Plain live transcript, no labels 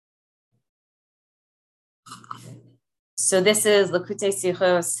So this is Likutei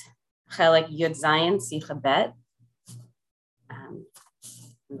Sichos Chelek Yud Zayin Sicha Bet.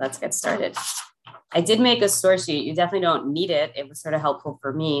 Let's get started. I did make a source sheet. You definitely don't need it. It was sort of helpful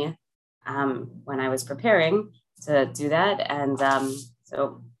for me when I was preparing to do that. And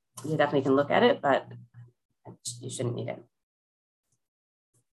so you definitely can look at it, but you shouldn't need it.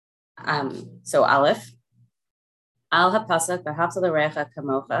 So Aleph. Al hapasak b'hafta l'recha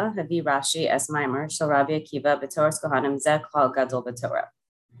kamocha havi Rashi es maimer shel Rabbi Akiva b'toras kohanim zeh klal gadol b'torah.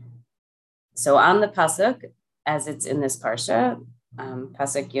 So on the pasuk, as it's in this parsha,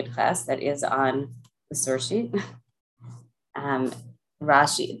 pasuk Yud Ches, that is on the source sheet,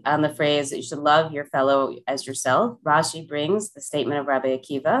 Rashi, on the phrase that you should love your fellow as yourself, Rashi brings the statement of Rabbi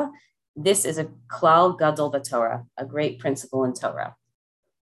Akiva. This is a klal gadol b'torah, a great principle in Torah.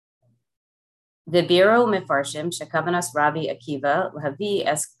 The Biro Mefarshim Shekavanas Rabbi Akiva Lahavi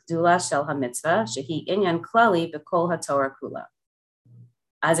Es Gdula Shel HaMitzvah Shehi Inyan Klali B'Kol HaTorah Kula.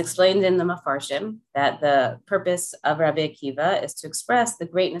 As explained in the Mefarshim, that the purpose of Rabbi Akiva is to express the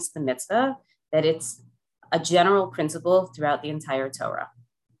greatness of the mitzvah, that it's a general principle throughout the entire Torah.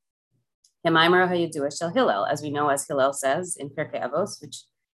 Hemaimer HaYedua Shel Hillel, as we know, as Hillel says in Pirkei Avos, which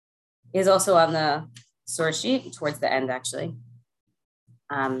is also on the source sheet towards the end, actually.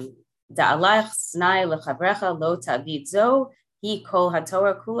 Da'alach snai lechavrecha lo ta'vid zo hi kol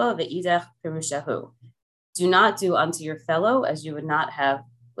haTorah kula ve'idach perushahu. Do not do unto your fellow as you would not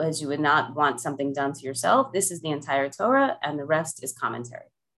want something done to yourself. This is the entire Torah, and the rest is commentary.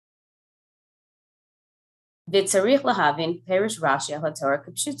 V'tzarich lahavin perish Rashi al haTorah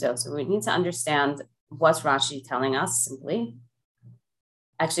k'pshuto. So we need to understand what's Rashi telling us simply.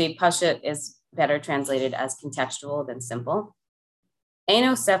 Actually, Pashut is better translated as contextual than simple.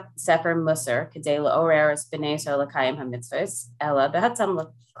 Eino sefer musar kedei laorer b'nei Yisrael l'kayim hamitzvos ela behatam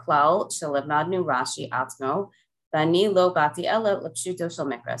l'klal shelevnadnu Rashi atmo v'ani lo bati ela l'pshuto shel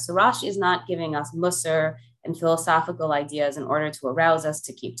mikra. So Rashi is not giving us musar and philosophical ideas in order to arouse us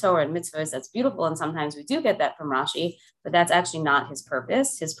to keep Torah and mitzvahs. That's beautiful, and sometimes we do get that from Rashi, but that's actually not his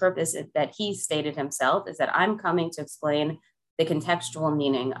purpose. His purpose is that he stated himself is that I'm coming to explain the contextual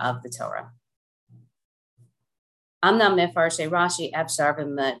meaning of the Torah. Amnam mefarshe Rashi efshar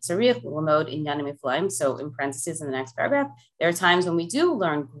v'tzarich l'mod inyanim miflaim. So in parentheses in the next paragraph, there are times when we do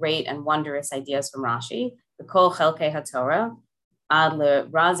learn great and wondrous ideas from Rashi. The kol chelkei haTorah, ad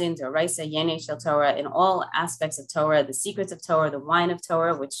lerazin d'oraisa yenei shel Torah, in all aspects of Torah, the secrets of Torah, the wine of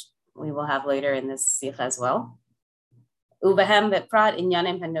Torah, which we will have later in this sikha as well. Uvehem v'prat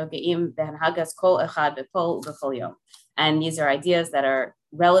inyanim hanogeim v'hanhagas kol echad v'kol v'kol yom. And these are ideas that are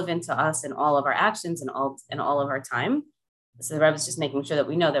relevant to us in all of our actions and all of our time. So the Rebbe is just making sure that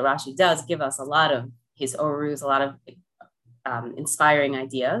we know that Rashi does give us a lot of his orus, a lot of inspiring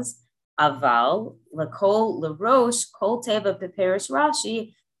ideas. Aval lakol larosh kol teva beperish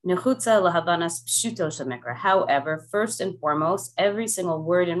Rashi nechutza lahavanas pshuto shel mikra. However, first and foremost, every single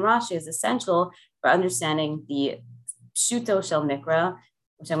word in Rashi is essential for understanding the pshuto shel mikra,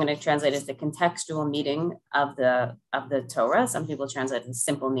 which I'm going to translate as the contextual meaning of the Torah. Some people translate the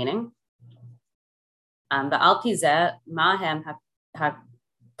simple meaning. The al pizeh mahem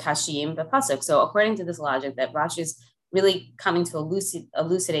hakashim b'pasuk. So according to this logic that Rashi is really coming to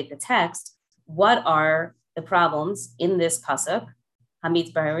elucidate the text, what are the problems in this pasuk?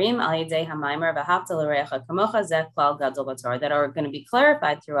 Hamit baharim al yedei hamaimer v'hafta l'recha kamocha zeh klal gadol b'torah, that are going to be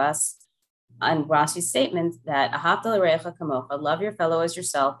clarified through us on Rashi's statement that ahavta l'recha kamocha, love your fellow as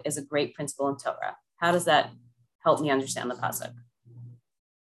yourself, is a great principle in Torah. How does that help me understand the pasuk?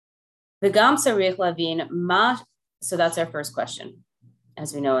 V'gam sarich lavin ma. So that's our first question.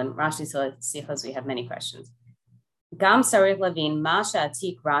 As we know in Rashi's sichos, we have many questions. Gam sarich lavin ma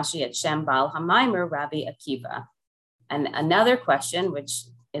she'atik Rashi et shem bal hamaimer Rabbi Akiva. And another question, which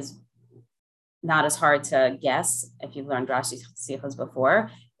is not as hard to guess if you've learned Rashi's sichos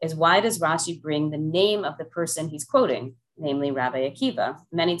before, is why does Rashi bring the name of the person he's quoting, namely Rabbi Akiva?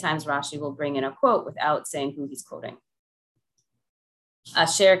 Many times Rashi will bring in a quote without saying who he's quoting.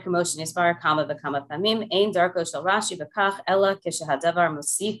 Asher kamosh nisbar kama v'kama pamim ein darko shel Rashi v'kach ela kishahadavar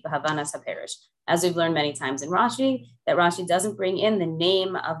musif v'havanas haperish. As we've learned many times in Rashi, that Rashi doesn't bring in the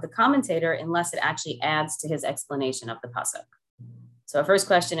name of the commentator unless it actually adds to his explanation of the pasuk. So our first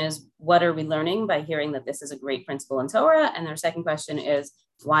question is, what are we learning by hearing that this is a great principle in Torah? And our second question is,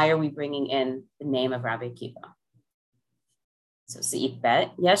 why are we bringing in the name of Rabbi Akiva? So Seif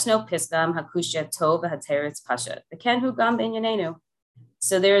Bet, Yeshno Piskam Hakushya Tov Hateretz Pasha. The Kenhu Gam Ben Yanenu.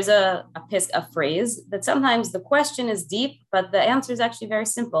 So there's a phrase that sometimes the question is deep, but the answer is actually very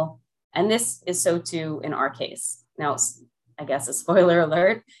simple. And this is so too in our case. Now, I guess, a spoiler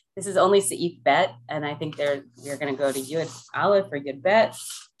alert. This is only Seif Bet, and I think we're going to go to Yud Aleph or Yud Bet.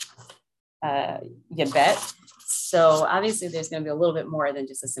 Yud Bet. So obviously there's going to be a little bit more than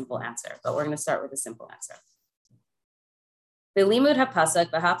just a simple answer, but we're going to start with a simple answer. B'limud hapasuk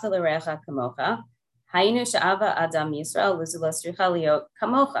v'hafta l'recha kamocha, hayinu she'ava adam Yisrael l'zula stricha liot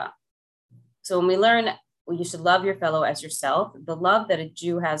kamocha. So when we learn you should love your fellow as yourself, the love that a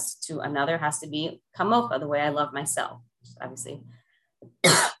Jew has to another has to be kamocha, the way I love myself. Obviously,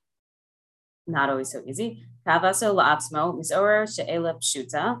 not always so easy. Kavaso la'atzmo mizorer she'ela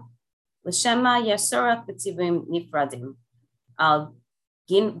pshuta l'shema yesora b'tzivim nifradim al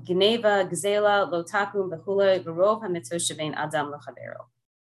gneva gzela lotakum v'chule v'rov hamitzvot shebein adam l'chavero.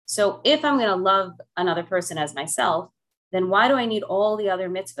 So if I'm going to love another person as myself, then why do I need all the other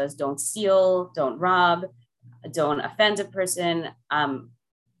mitzvahs? Don't steal, don't rob, don't offend a person,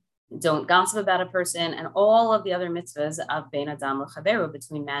 don't gossip about a person, and all of the other mitzvahs of bein adam l'chaveru,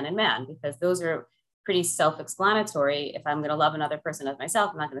 between man and man, because those are pretty self-explanatory. If I'm going to love another person as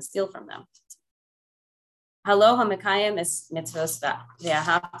myself, I'm not going to steal from them. Halo hamekayim es mitzvos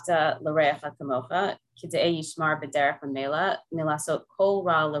ve'ahavta l'recha kamocha k'de'ei yishmar b'derech v'mela milasot kol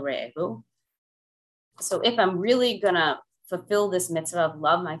ra l're'ehu. So if I'm really going to fulfill this mitzvah of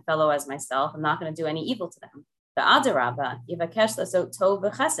love my fellow as myself, I'm not going to do any evil to them. And on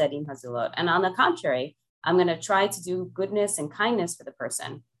the contrary, I'm going to try to do goodness and kindness for the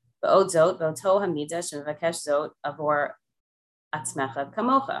person. And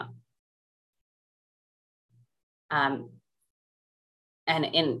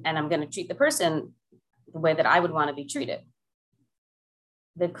I'm going to treat the person the way that I would want to be treated.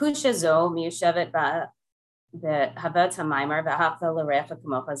 The kushazo miyushevet the havet hamaymar v'hafta l'recha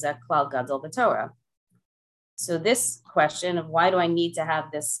kamocha zeh klal gadol b'Torah. So this question of why do I need to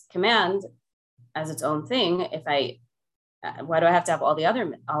have this command as its own thing? Why do I have to have all the other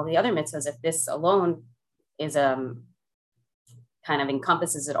mitzvahs if this alone is kind of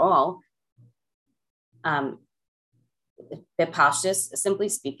encompasses it all? The pashtus, simply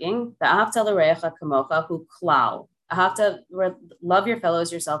speaking, the v'hafta l'recha kamocha hu klal. Love your fellow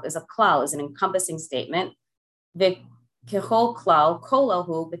as yourself is a klal, is an encompassing statement. And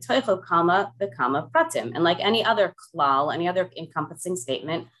like any other klal, any other encompassing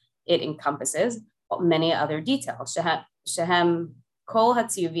statement, it encompasses many other details. Shehem kol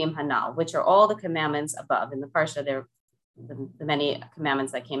hatziyuvim hanal, which are all the commandments above. In the parsha, there the many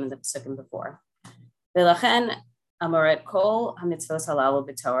commandments that came in the psukim before. V'lachen amoret kol hamitzvos halalu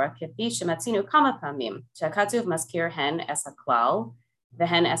b'Torah kefi shematzinu kama pamim shekatuv maskir hen es haklal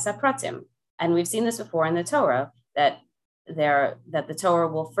v'hen es hapratim. And we've seen this before in the Torah, that the Torah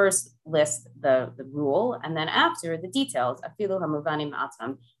will first list the rule and then after the details, afilu hamuvanim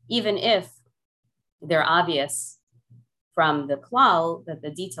atam, even if they're obvious from the klal, that the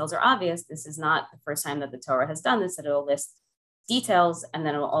details are obvious. This is not the first time that the Torah has done this, that it will list details and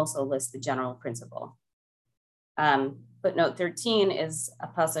then it will also list the general principle. Footnote 13 is a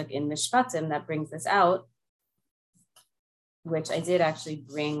pasuk in Mishpatim that brings this out, which I did actually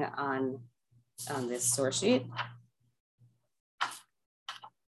bring on this source sheet.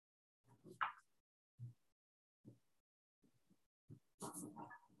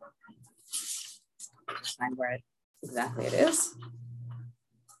 Find where exactly it is.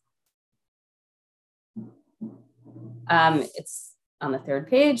 It's on the third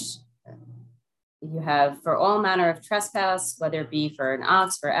page. You have for all manner of trespass, whether it be for an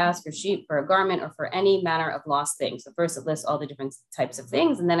ox, for ass, for sheep, for a garment, or for any manner of lost thing. So first it lists all the different types of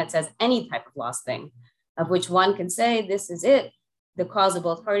things, and then it says any type of lost thing, of which one can say, this is it. The cause of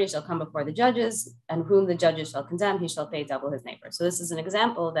both parties shall come before the judges, and whom the judges shall condemn, he shall pay double his neighbor. So this is an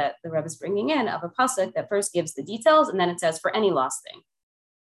example that the Rebbe is bringing in of a pasuk that first gives the details, and then it says for any lost thing.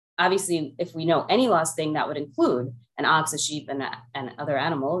 Obviously, if we know any lost thing, that would include an ox, a sheep, and other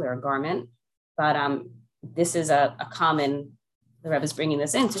animals or a garment. But this is a common, the Rebbe is bringing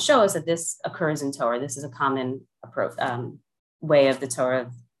this in to show us that this occurs in Torah. This is a common approach, way of the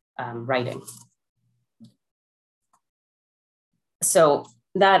Torah writing. So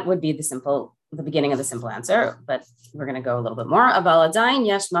that would be the beginning of the simple answer, but we're going to go a little bit more. Aval adayin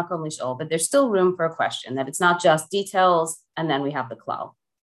yesh makom lishol, but there's still room for a question, that it's not just details and then we have the klal.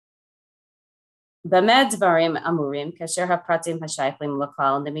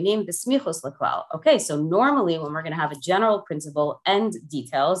 Okay, so normally when we're going to have a general principle and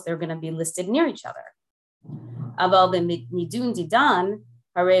details, they're going to be listed near each other.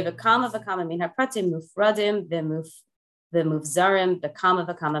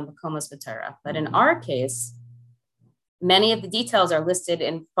 But in our case, many of the details are listed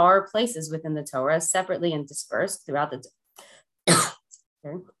in far places within the Torah, separately and dispersed throughout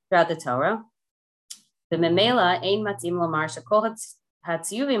throughout the Torah. The memela ein matim lomar shekol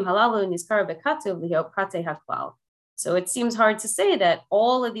hatziyuvim halalu nizkar bekatuv liot prate haklal. So it seems hard to say that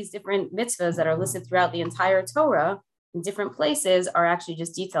all of these different mitzvahs that are listed throughout the entire Torah in different places are actually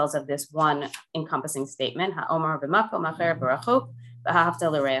just details of this one encompassing statement. Ha'omar b'makom acher barachok v'ha'afta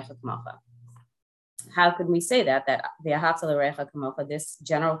l'reacha k'mocha. How could we say that v'ha'afta l'reacha k'mocha, this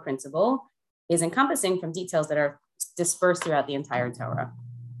general principle, is encompassing from details that are dispersed throughout the entire Torah?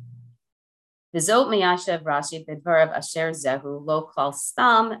 V'zot meyashev Rashi b'dvarav asher zehu lo klal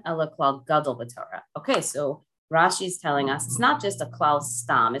stam ela klal gadol b'Torah. Okay, so Rashi is telling us it's not just a klal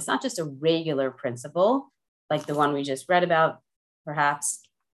stam, it's not just a regular principle like the one we just read about, perhaps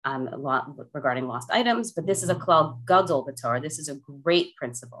regarding lost items, but this is a klal gadol b'Torah. This is a great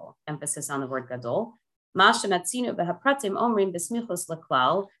principle, emphasis on the word gadol. Masha matzinu b'hapratim omrim b'smichus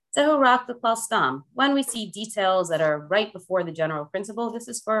l'klal zehu rak l'klal stam. When we see details that are right before the general principle, this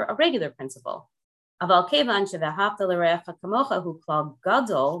is for a regular principle. Aval kevan shevehavta l'reacha kamocha hu klal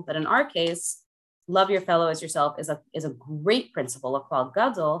gadol, but in our case, love your fellow as yourself is a great principle of klal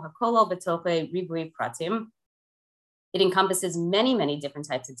gadol. Hakol b'toche ribui pratim. It encompasses many, many different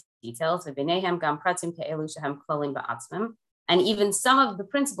types of details. And even some of the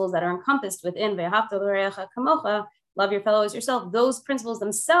principles that are encompassed within love your fellow as yourself, those principles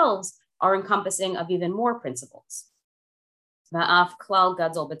themselves are encompassing of even more principles.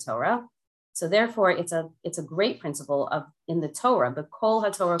 So therefore, it's a great principle in the Torah, the kol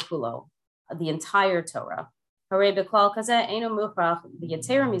haTorah kulo, the entire Torah.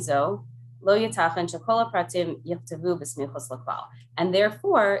 And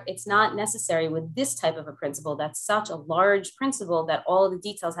therefore, it's not necessary with this type of a principle that's such a large principle that all the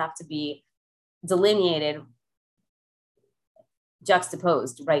details have to be delineated,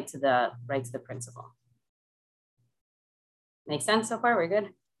 juxtaposed right to the principle. Make sense so far? We're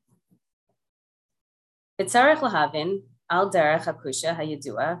good. B'tzarech lahavin al derech hakusha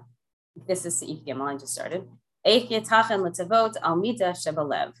hayidua. This is Seif Gimel. I just started. Eich yitachen l'tavot al mida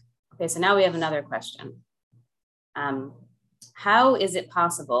shebalev. Okay, so now we have another question. How is it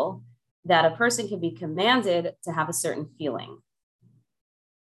possible that a person can be commanded to have a certain feeling?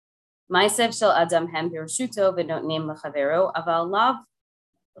 Ma'asev shel adam hem birushuto v'notnim l'chavero, aval lav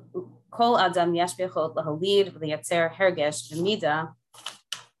kol adam yesh bechot lahalid v'liyatzer hergesh v'mida.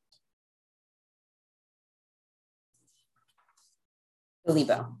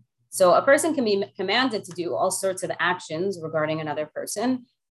 Libo. So a person can be commanded to do all sorts of actions regarding another person,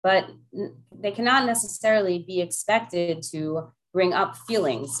 but they cannot necessarily be expected to bring up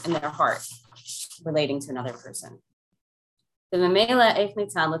feelings in their heart relating to another person. And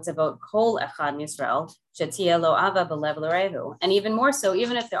even more so,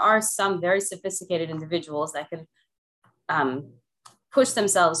 even if there are some very sophisticated individuals that can push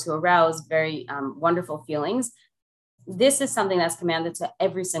themselves to arouse very wonderful feelings, this is something that's commanded to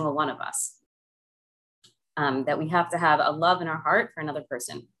every single one of us. That we have to have a love in our heart for another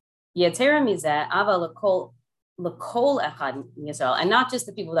person. And not just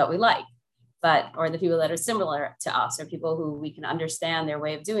the people that we like, or the people that are similar to us, or people who we can understand their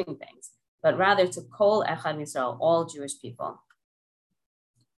way of doing things, but rather to kol echad Yisrael, all Jewish people.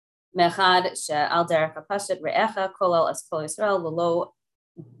 So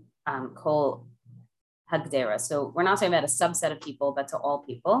we're not talking about a subset of people, but to all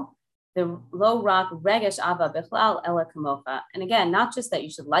people. The lo rak regesh ava bichlal ela kamocha. And again, not just that you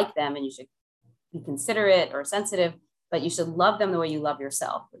should like them and you should be considerate or sensitive, but you should love them the way you love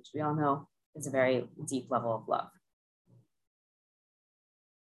yourself, which we all know is a very deep level of love.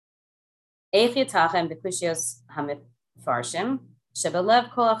 Eich yitachem b'kushios hamifarshim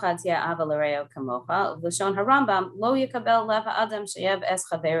shebelev kol achad tia ava l'reo kamocha v'lashon harambam lo yikabel lev ha'adam sheyev es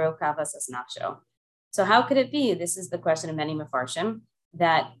chavero kavas es nafsho. So how could it be? This is the question of many Mefarshim,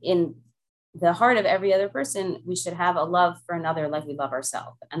 that in the heart of every other person, we should have a love for another like we love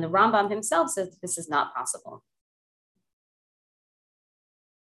ourselves. And the Rambam himself says this is not possible.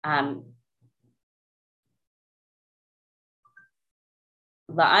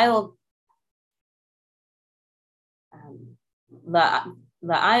 La'ayl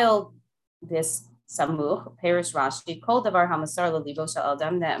this samuch, Perish Rashi, Kol Davar Hamasar Lalibo Shal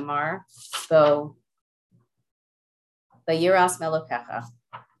Adam Ne'emar Bo Bayiras Melokecha.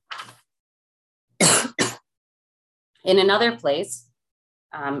 In another place,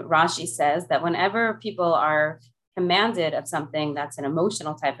 Rashi says that whenever people are commanded of something that's an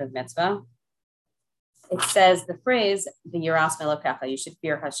emotional type of mitzvah, it says the phrase Bayiras Melokecha, you should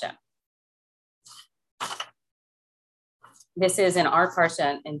fear Hashem. This is in our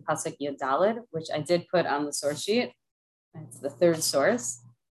parsha in Pasuk Yud Daled, which I did put on the source sheet. That's the third source.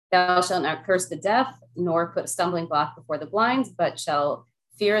 Thou shalt not curse the deaf, nor put a stumbling block before the blind, but shall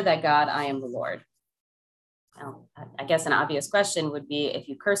fear thy God, I am the Lord. Now, I guess an obvious question would be, if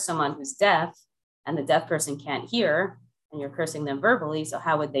you curse someone who's deaf and the deaf person can't hear and you're cursing them verbally, so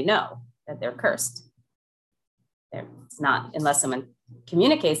how would they know that they're cursed? It's not, unless someone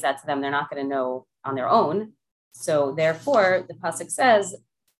communicates that to them, they're not going to know on their own. So therefore, the pasuk says,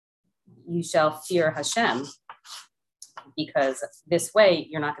 you shall fear Hashem, because this way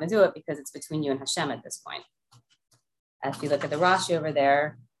you're not going to do it because it's between you and Hashem at this point. If you look at the Rashi over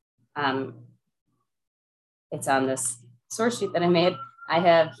there, it's on this source sheet that I made. I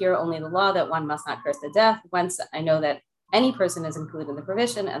have here only the law that one must not curse the deaf. Once I know that any person is included in the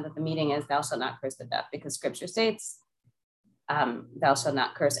provision, and that the meaning is thou shalt not curse the deaf, because scripture states, thou shalt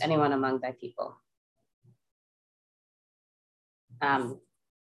not curse anyone among thy people. And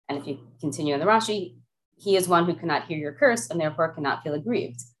if you continue in the Rashi, he is one who cannot hear your curse and therefore cannot feel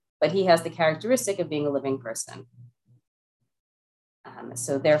aggrieved, but he has the characteristic of being a living person.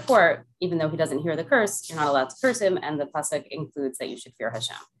 So therefore, even though he doesn't hear the curse, you're not allowed to curse him, and the pasuk includes that you should fear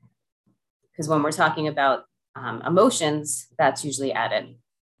Hashem. Because when we're talking about emotions, that's usually added.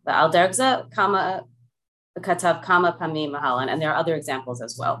 The al dergza kama katav kama pamim mahalan, and there are other examples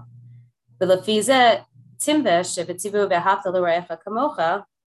as well. The lefize timbesh shevitzivu behavta l'reacha kamocha,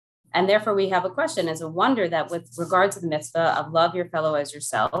 and therefore we have a question, is a wonder that with regard to the mitzvah of love your fellow as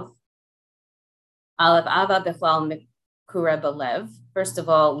yourself, alav ava bechlal mikura belev. First of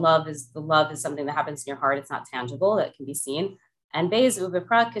all, love is something that happens in your heart. It's not tangible, that can be seen. And bezu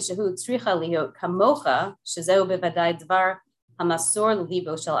beprat kishahu tzricha liot kamocha shezeu bevadai dvar hamasor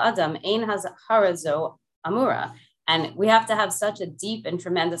libo shel adam ein harazo amura. And we have to have such a deep and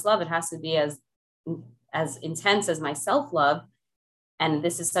tremendous love. It has to be as intense as my self-love. And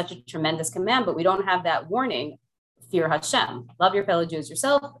this is such a tremendous command, but we don't have that warning, fear Hashem. Love your fellow Jews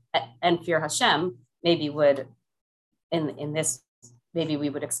yourself and fear Hashem. Maybe would, in this, maybe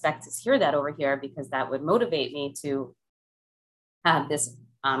we would expect to hear that over here, because that would motivate me to have this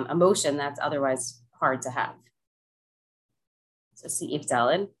emotion that's otherwise hard to have. So see if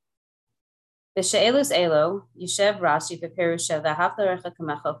Dalin. The she'elus elo, Yishev Rashi beperusha v'ahavta l'recha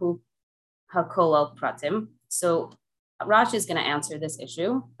kamecha hu hakol al pratim. So Rashi is going to answer this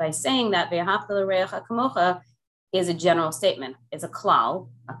issue by saying that v'ahavta l'recha kamocha is a general statement. It's a klal,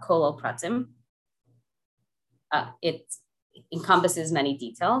 a kol al pratim. It encompasses many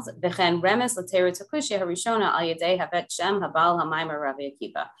details. And a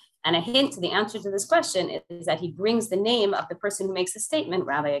hint to the answer to this question is that he brings the name of the person who makes the statement,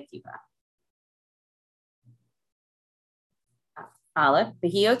 Rabbi Akiva. Aleph,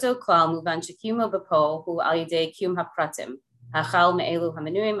 Behiyoto klal muvan shekimo bepo hu al yedei kyum hapratim hachal me'elu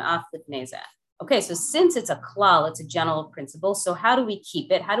hamenuim af lifneza. Okay, so since it's a klal, it's a general principle. So how do we keep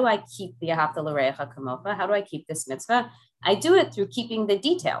it? How do I keep the ahavta l'reacha kamocha? How do I keep this mitzvah? I do it through keeping the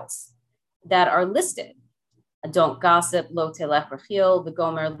details that are listed. Don't gossip, lo telech rachil, the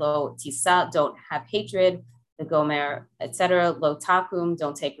gomer lo tisa, don't have hatred, the gomer, etc. Lo takum,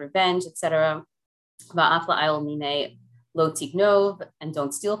 don't take revenge, etc. Va'afla ayol mine lo tignov, and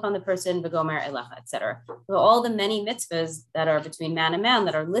don't steal from the person, the gomer elecha, etc. So all the many mitzvahs that are between man and man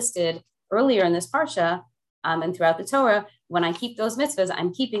that are listed earlier in this parsha and throughout the Torah, when I keep those mitzvahs,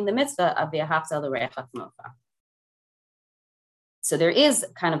 I'm keeping the mitzvah of the ahavta l'reacha kamocha. So there is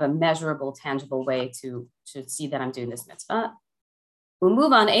kind of a measurable, tangible way to see that I'm doing this mitzvah. We'll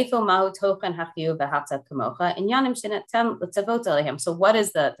move on. So what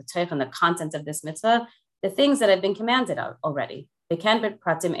is the tochen, the content of this mitzvah? The things that have been commanded already. And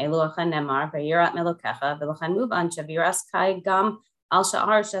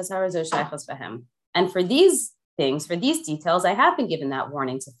for these things, for these details, I have been given that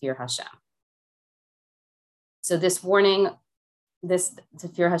warning to fear Hashem. So this warning, this to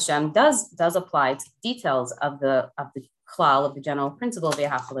fear Hashem does apply to details of the klal, of the general principle of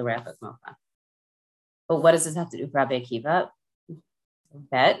V'ahavta l'reacha kamocha. But what does this have to do with Rabbi Akiva?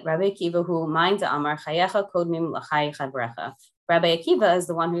 Bet Rabbi Akiva, who mind Amar chayecha kodmim l'chai chavrecha. Rabbi Akiva is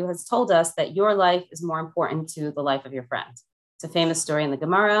the one who has told us that your life is more important to the life of your friend. It's a famous story in the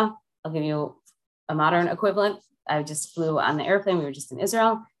Gemara. I'll give you a modern equivalent. I just flew on the airplane. We were just in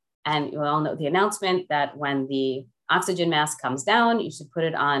Israel, and you all know the announcement that when the oxygen mask comes down, you should put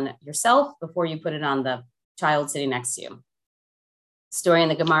it on yourself before you put it on the child sitting next to you. The story in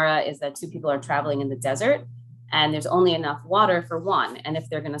the Gemara is that two people are traveling in the desert and there's only enough water for one. And if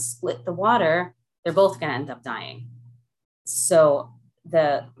they're going to split the water, they're both going to end up dying. So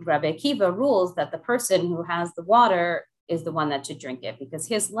the Rabbi Akiva rules that the person who has the water is the one that should drink it, because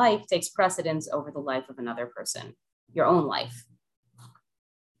his life takes precedence over the life of another person. your own life.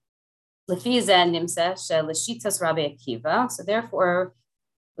 So therefore,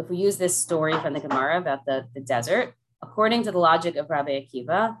 if we use this story from the Gemara about the desert, according to the logic of Rabbi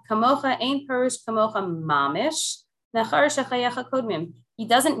Akiva, kamocha ein perush kamocha mamish nachar shechayecha kodmim. He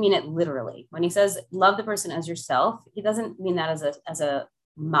doesn't mean it literally. When he says love the person as yourself, he doesn't mean that as a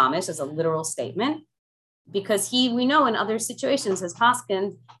mamish, as a literal statement, because we know in other situations has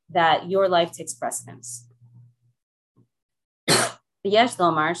paskined that your life takes precedence. Yesh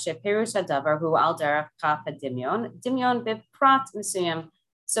lomar sheperush hadavar hu al derech kaf hadimyon dimyon beprat mesuyam.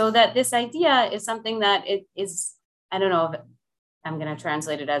 So that this idea is something that it is, I don't know if I'm going to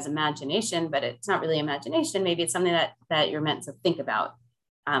translate it as imagination, but it's not really imagination. Maybe it's something that you're meant to think about.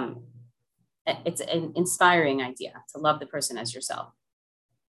 It's an inspiring idea to love the person as yourself,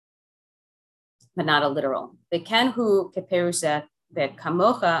 but not a literal. Bekenhu keperusha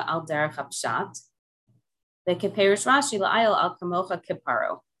bekamocha al derech hapshat, bekeperush Rashi la'ayil al kamocha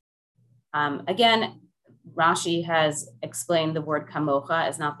keparo. Again, Rashi has explained the word kamocha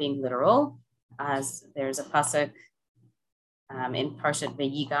as not being literal, as there's a pasuk in Parshat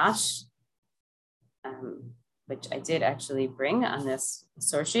Vayigash, which I did actually bring on this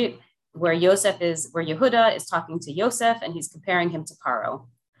source sheet, where Yehuda is talking to Yosef and he's comparing him to Paro.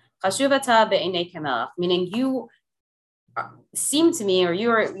 Chashuvata be'enei kamelach, meaning you seem to me, or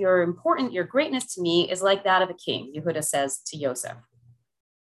you're important, your greatness to me is like that of a king, Yehuda says to Yosef.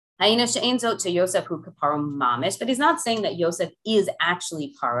 To Yosef who kaparo mamish, but he's not saying that Yosef is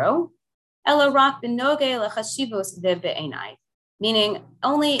actually Paro. Ela rak b'nogei lechashivos be'enai, meaning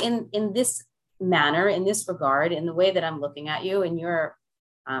only in this manner, in this regard, in the way that I'm looking at you, and your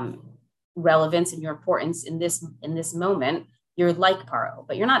relevance and your importance in this moment, you're like Paro,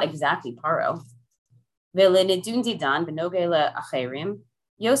 but you're not exactly Paro. Ve'lenedundidan b'nogei le'acherim,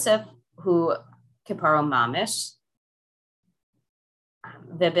 Yosef who kaparo mamish.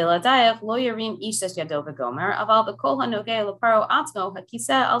 So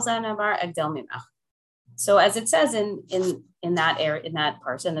as it says in that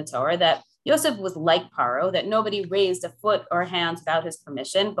part in the Torah, that Yosef was like Paro, that nobody raised a foot or hand without his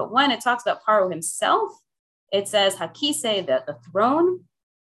permission. But when it talks about Paro himself, it says Hakise, that the throne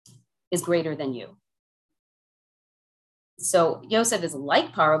is greater than you. So Yosef is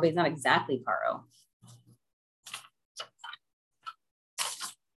like Paro, but he's not exactly Paro.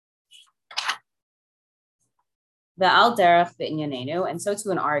 And so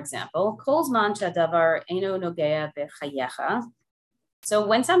too in our example, so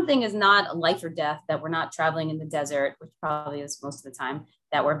when something is not a life or death, that we're not traveling in the desert, which probably is most of the time,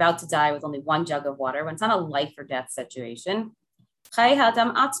 that we're about to die with only one jug of water, when it's not a life or death situation, then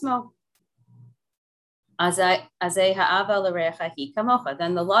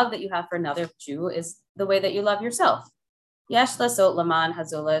the love that you have for another Jew is the way that you love yourself. You should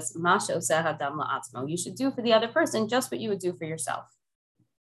do for the other person just what you would do for yourself.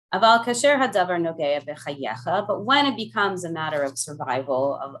 But when it becomes a matter of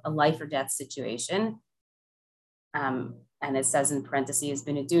survival, of a life or death situation, and it says in parentheses,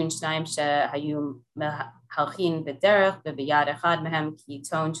 that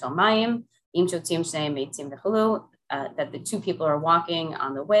the two people are walking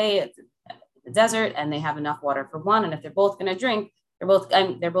on the way, the desert, and they have enough water for one, and if they're both going to drink, they're both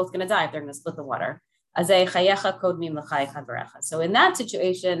going to die if they're going to split the water. So in that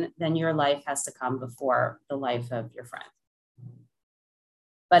situation, then your life has to come before the life of your friend.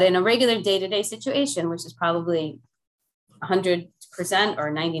 But in a regular day-to-day situation, which is probably 100%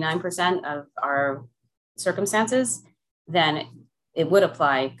 or 99% of our circumstances, then it would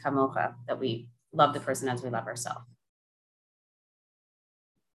apply kamocha, that we love the person as we love ourselves.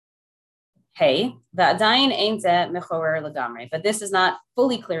 Hey, but this is not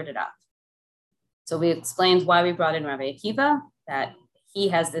fully cleared it up. So we explained why we brought in Rabbi Akiva, that he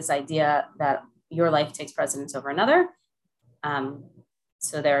has this idea that your life takes precedence over another.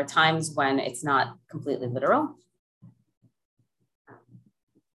 So there are times when it's not completely literal.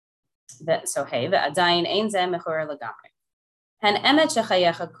 So hey, ועדיין אין זה מכוער לגמרי. הן אמת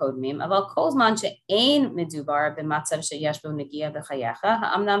שחייך קודמים, אבל כל זמן שאין מדובר במצב שיש בו נגיעה בחייך,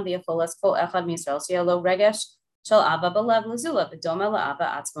 האמנם ויכול כל אחד מישראל שיהיה לו רגש של אבא בלב לזולת, בדומה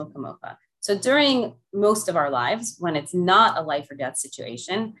לאבא עצמו כמוך. So during most of our lives, when it's not a life or death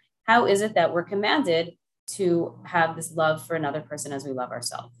situation, how is it that we're commanded to have this love for another person as we love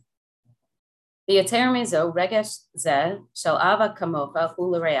ourselves? And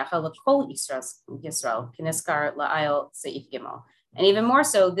even more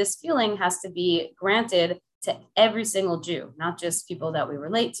so, this feeling has to be granted to every single Jew, not just people that we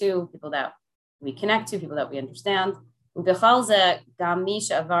relate to, people that we connect to, people that we understand.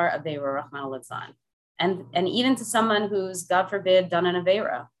 And even to someone who's, God forbid, done an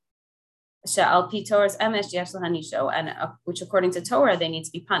Aveira. And which according to Torah, they need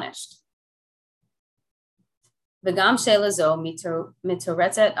to be punished. So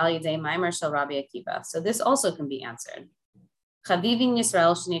this also can be answered.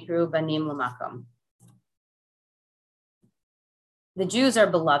 The Jews are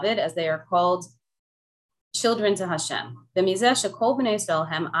beloved as they are called children to Hashem.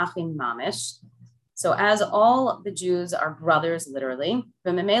 So as all the Jews are brothers, literally,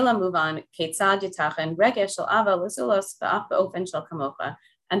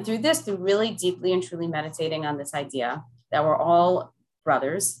 and through this, through really deeply and truly meditating on this idea that we're all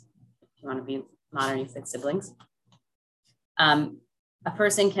brothers, if you want to be modern, you say siblings, a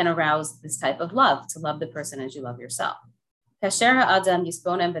person can arouse this type of love, to love the person as you love yourself. And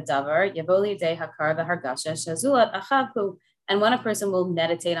when a person will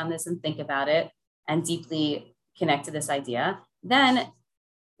meditate on this and think about it and deeply connect to this idea, then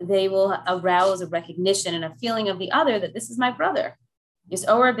they will arouse a recognition and a feeling of the other that this is my brother.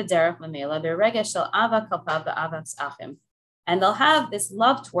 And they'll have this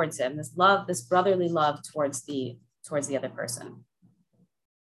love towards him, this brotherly love towards the other person.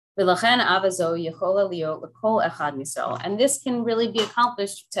 And this can really be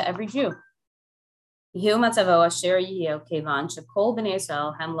accomplished to every Jew. Because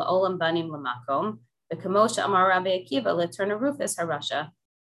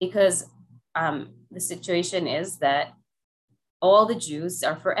the situation is that all the Jews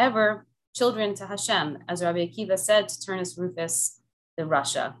are forever children to Hashem, as Rabbi Akiva said to Turnus Rufus the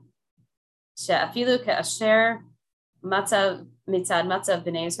Rasha.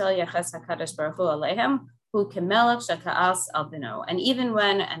 And even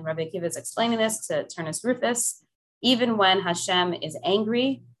when, and Rabbi Akiva is explaining this to Turnus Rufus, even when Hashem is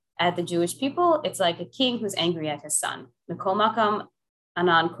angry at the Jewish people, it's like a king who's angry at his son. Mikol makam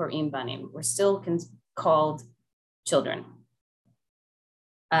anan korim banim. We're still called children.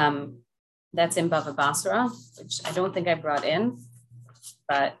 That's in Bava Basra, which I don't think I brought in,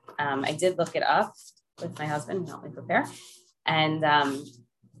 but I did look it up with my husband, help me prepare. And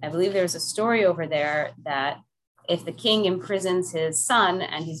I believe there's a story over there that if the king imprisons his son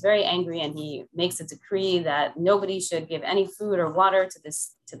and he's very angry and he makes a decree that nobody should give any food or water to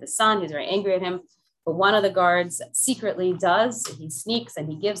the son, he's very angry at him. But one of the guards secretly does, he sneaks and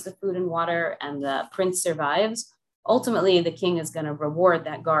he gives the food and water and the prince survives. Ultimately, the king is going to reward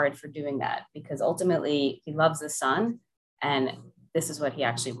that guard for doing that because ultimately he loves the son and this is what he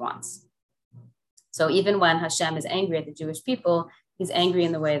actually wants. So even when Hashem is angry at the Jewish people, he's angry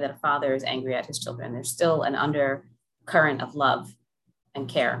in the way that a father is angry at his children. There's still an undercurrent of love and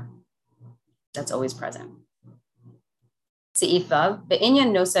care that's always present. Seif Vav,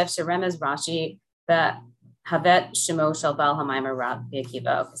 Be'inyan Nosef Sheremez Rashi, Havet Shemo Shel Bal HaMaimer Rabbi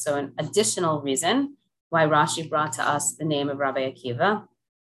Akiva. So an additional reason why Rashi brought to us the name of Rabbi Akiva.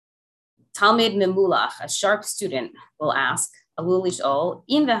 Talmid Memulach, a sharp student, will ask, Alul Lish'ol,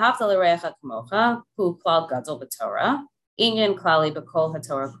 In v'hafta l'recha kamocha, hu klal gadol b'Torah, inyan klali b'kol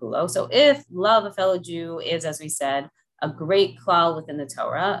haTorah kulo. So if love a fellow Jew is, as we said, a great klal within the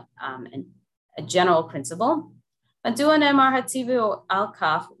Torah, and a general principle, so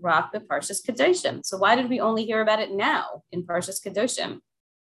why did we only hear about it now in Parshas Kedoshim?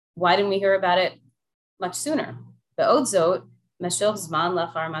 Why didn't we hear about it much sooner? After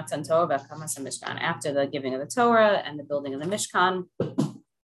the giving of the Torah and the building of the Mishkan.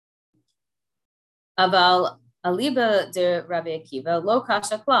 Aval aliba de Rabbi Akiva lo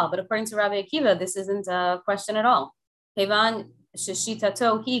kasha klal. But according to Rabbi Akiva, this isn't a question at all. Kevan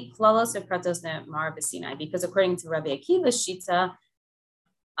sheshitato hi klalos epratos ne'mar b'Sinai. Because according to Rabbi Akiva's shita,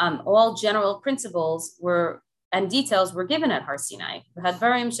 all general principles and details were given at Har Sinai. And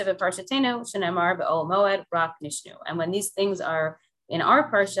when these things are in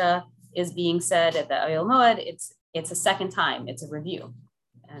our parsha is being said at the Oyel Moed, it's a second time, it's a review.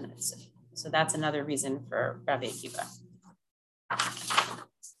 And so that's another reason for Rabbi Akiva.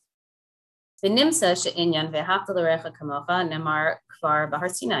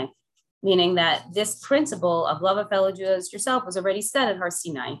 Meaning that this principle of love a fellow Jew as yourself was already said at Har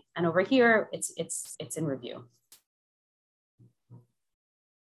Sinai. And over here, it's in review.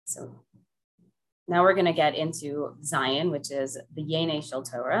 So now we're going to get into Zion, which is the Yenei Shel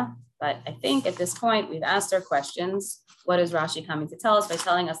Torah. But I think at this point, we've asked our questions. What is Rashi coming to tell us by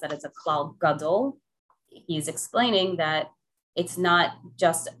telling us that it's a klal gadol? He's explaining that it's not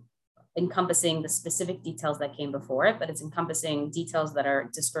just encompassing the specific details that came before it, but it's encompassing details that are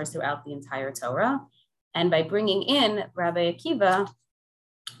dispersed throughout the entire Torah. And by bringing in Rabbi Akiva,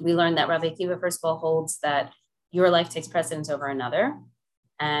 we learned that Rabbi Akiva, first of all, holds that your life takes precedence over another.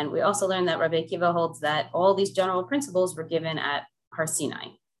 And we also learned that Rabbi Akiva holds that all these general principles were given at Har Sinai.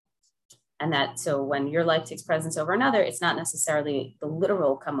 And that, so when your life takes precedence over another, it's not necessarily the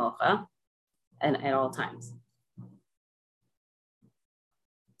literal kamocha and at all times.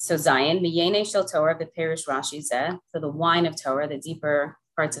 So Zion, miyene shel Torah b'perish Rashi zeh, for the wine of Torah, the deeper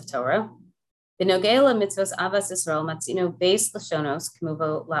parts of Torah. B'nogei mitzvos avas Yisrael matzino beis lashonos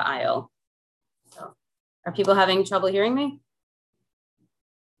k'muvo la'ayol. So, are people having trouble hearing me?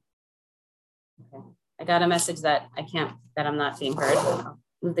 Okay. I got a message that I'm not being heard. I'll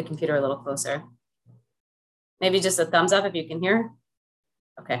move the computer a little closer. Maybe just a thumbs up if you can hear.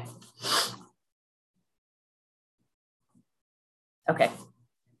 Okay. Okay.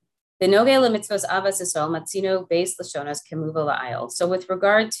 So with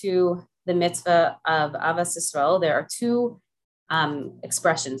regard to the mitzvah of Avas Yisrael, there are two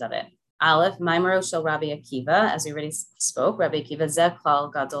expressions of it. Aleph, Maimaro shel Rabbi Akiva, as we already spoke, Rabbi Akiva zeh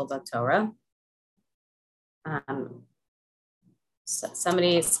klal gadol b'Torah.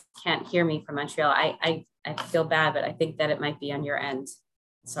 Somebody can't hear me from Montreal. I feel bad, but I think that it might be on your end.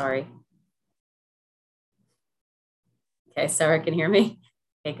 Sorry. Okay, Sarah can hear me?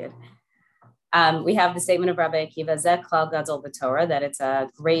 Okay, good. We have the statement of Rabbi Akiva, Zeh klal gadol b'Torah, that it's a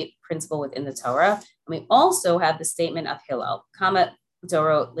great principle within the Torah. And we also have the statement of Hillel, Kama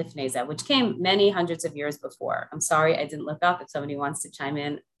Doro Lifnei Zeh, which came many hundreds of years before. I'm sorry, I didn't look up if somebody wants to chime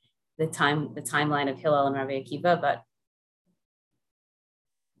in the timeline of Hillel and Rabbi Akiva, but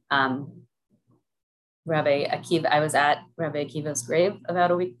Rabbi Akiva, I was at Rabbi Akiva's grave about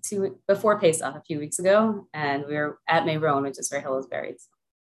a week, before Pesach, a few weeks ago, and we were at Meron, which is where Hillel is buried.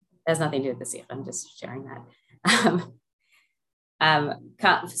 It has nothing to do with the Sikh. I'm just sharing that.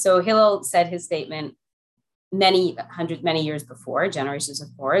 So Hillel said his statement many years before, generations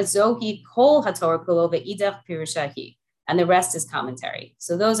before. Zohi kol haTorah kulo ve'idach pirushahi, and the rest is commentary.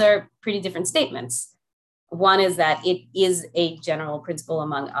 So those are pretty different statements. One is that it is a general principle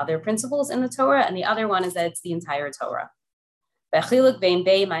among other principles in the Torah, and the other one is that it's the entire Torah. Bechiluk bein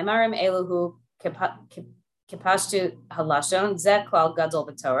bei maimarim eluhu kepashtu halashon zeh klal gadol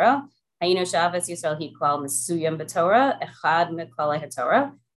b'Torah. Hayinu she'avas Yisrael hi klal mesuyam b'Torah echad miklalei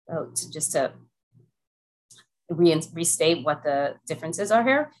haTorah. Just to restate what the differences are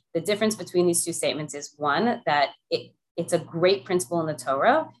here. The difference between these two statements is one, that it's a great principle in the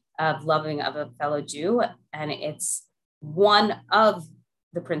Torah of loving of a fellow Jew, and it's one of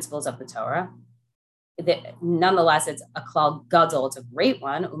the principles of the Torah. Nonetheless, it's a klal gadol, it's a great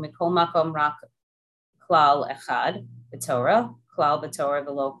one. Umikol makom rak klal echad b'Torah, klal b'Torah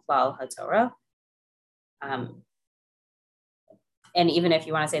v'lo klal haTorah. And even if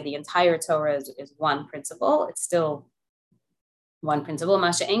you want to say the entire Torah is one principle, it's still one principle.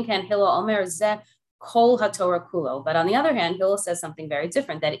 Masha enken Hillel omer zeh kol haTorah kulo. But on the other hand, Hillel says something very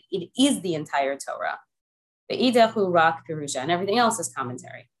different, that it is the entire Torah. Ve'idechu rak pirusha, and everything else is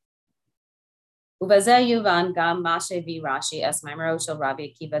commentary. Ubazeh yuvan gam mashe vi Rashi es maimaro shel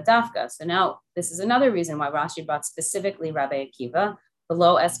Rabbi Akiva dafka. So now this is another reason why Rashi brought specifically Rabbi Akiva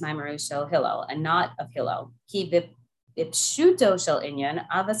below es maimaro shel Hillel and not of Hillel. Ki b'pshuto shel inyan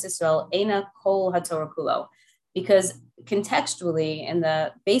avas Yisrael eina kol haTorah kulo. Because contextually, in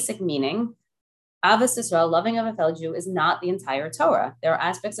the basic meaning, Avas Yisrael, loving of a fellow Jew, is not the entire Torah. There are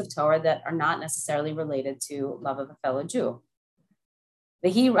aspects of Torah that are not necessarily related to love of a fellow Jew.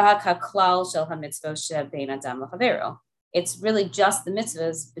 It's really just the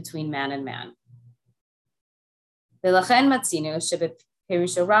mitzvahs between man and man.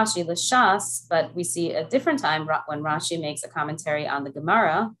 But we see a different time when Rashi makes a commentary on the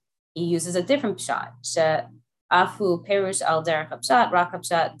Gemara, he uses a different pshat. Afu perush al derech hapshat, rak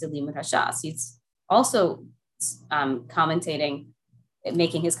hapshat delimud hashas. He's also commentating,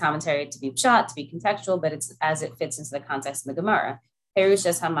 making his commentary to be pshat, to be contextual, but it's as it fits into the context of the Gemara. Perush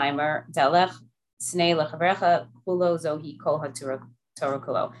es hamaimer delech snei lechavrecha kulo zohi kol haTorah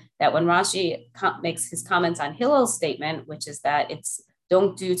kulo. That when Rashi makes his comments on Hillel's statement, which is that it's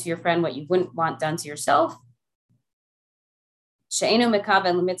don't do to your friend what you wouldn't want done to yourself. She'enu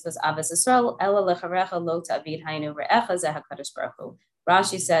mekaven lemitzvos avas Yisrael ela lecharecha lo ta'avid haynu re'echa zeh hakadosh baruch hu.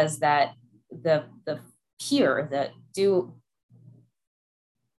 Rashi says that the pure that do.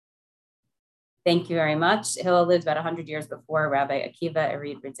 Thank you very much. Hillel lived about 100 years before Rabbi Akiva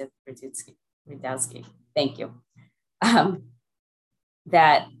Erid Rudowsky. Thank you.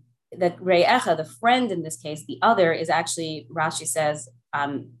 That the Re'echa, the friend in this case, the other is actually, Rashi says,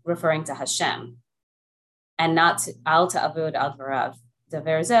 referring to Hashem, and not to al ta'avud al varav,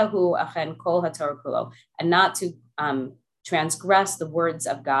 deverzehu achen kol haTorah kulo, and not to transgress the words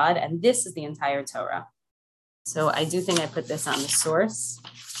of God, and this is the entire Torah. So I do think I put this on the source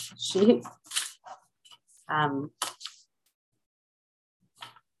sheet.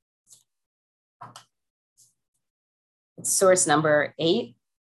 Source number 8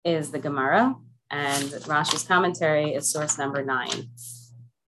 is the Gemara, and Rashi's commentary is source number 9.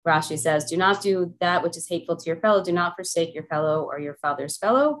 Rashi says, do not do that which is hateful to your fellow. Do not forsake your fellow or your father's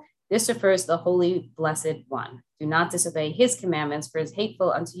fellow. This refers to the Holy Blessed One. Do not disobey his commandments, for it is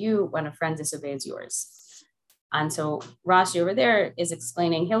hateful unto you when a friend disobeys yours. And so Rashi over there is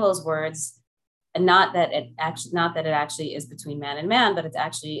explaining Hillel's words, and not that it actually is between man and man, but it's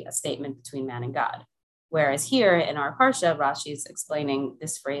actually a statement between man and God. Whereas here in our parsha, Rashi is explaining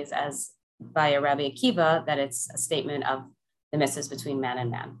this phrase as via Rabbi Akiva, that it's a statement of the mitzvahs between man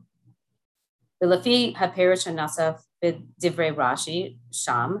and man. V'lefi haperush hanasaf b'divrei Rashi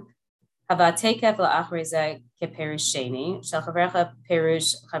sham hava tekef la'achrei zeh keperush sheni shel chavrecha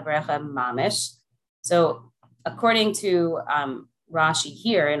perush chavrecha mamish. So according to Rashi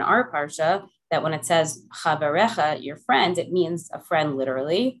here in our parsha, that when it says chavarecha, your friend, it means a friend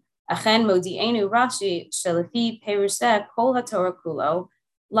literally. Achen modi'enu Rashi shelefi perush kol haTorah kulo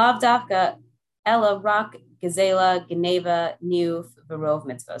lav dafka ela rak gezela geneva niuf v'rov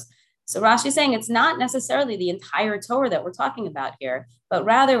mitzvos. So Rashi is saying it's not necessarily the entire Torah that we're talking about here, but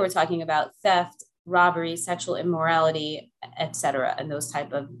rather we're talking about theft, robbery, sexual immorality, etc., and those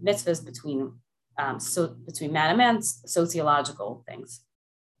type of mitzvahs between man and man, sociological things.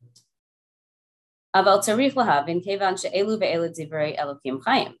 But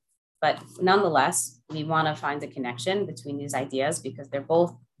nonetheless, we want to find a connection between these ideas because they're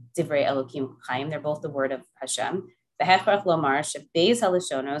both divrei Elokim Chaim, they're both the word of Hashem.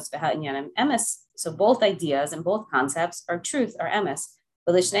 So both ideas and both concepts are truth, are emes.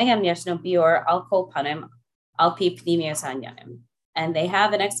 And they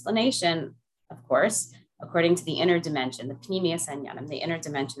have an explanation, of course, according to the inner dimension, the pnimiyas hanyanim, the inner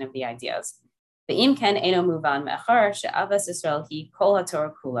dimension of the ideas. So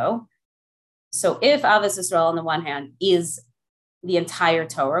if Avos Yisrael on the one hand is the entire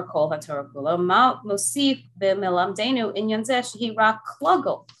Torah, kol haTorah kulo, mosif b'melamdenu inyan zeh shehi rak klal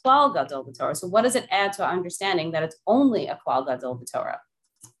gadol b'Torah. So what does it add to our understanding that it's only a klal gadol b'Torah?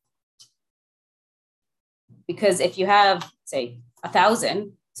 Because if you have, say,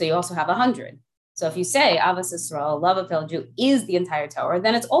 1,000, so you also have 100. So if you say Avos Yisrael, love of fellow Jew, is the entire Torah,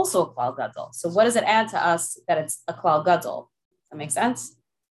 then it's also a klal gadol. So what does it add to us that it's a klal gadol? Does that make sense?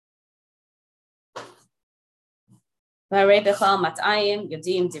 So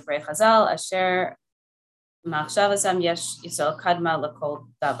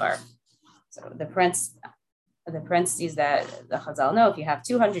the prince sees that the Chazal know if you have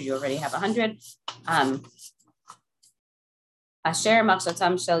 200, you already have 100. Asher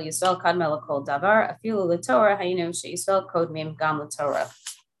machshatam shel Yisrael kadma l'kol davar afilu l'Torah hayinu sheYisrael kodmim gam l'Torah.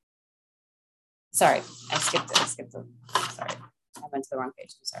 Sorry, I skipped it. Sorry, I went to the wrong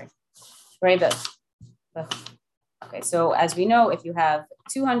page. I'm sorry. Right, okay, so as we know, if you have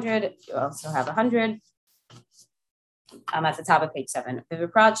 200, you also have 100. I'm at the top of page 7.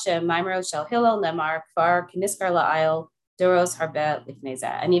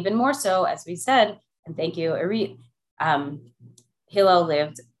 And even more so, as we said, and thank you, Irit, Hillel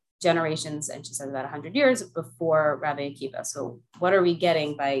lived generations, and she says about 100 years before Rabbi Akiva. So what are we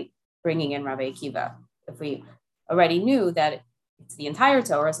getting by bringing in Rabbi Akiva? If we already knew that it's the entire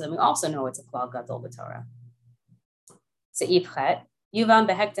Torah, so then we also know it's a klal gadol b'Torah. Seif chet, Yuvan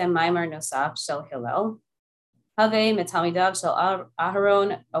behektem maimer nosaf shel Hillel, have metamidav shel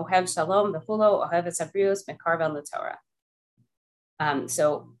Aharon, ohev shalom bechulo, ohev esabrius mekarven l'Torah.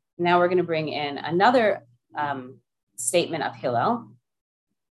 So now we're going to bring in another statement of Hillel,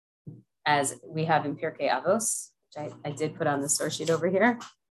 as we have in Pirkei Avos, which I did put on the source sheet over here.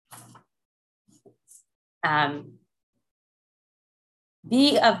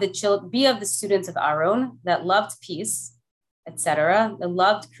 Be of the students of Aaron that loved peace, etc., that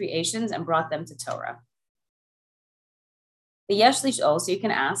loved creations and brought them to Torah. The yesh lishol, so you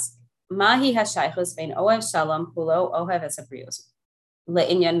can ask, Mahi hashaychus bein ohev shalom hulo ohev esabrius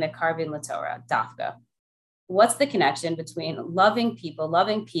le'inyan mekarvin l'Torah dafka. What's the connection between loving people,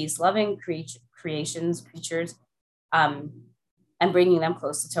 loving peace, loving creatures, and bringing them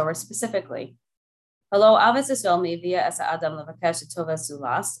close to Torah specifically? Hello, Avos Yisrael mevia es Adam levakesh tova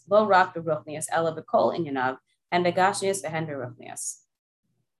zulas lo rak beruchnias ela bekol inyanav and begashnias vehen beruchnias.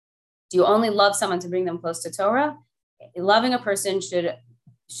 Do you only love someone to bring them close to Torah? Loving a person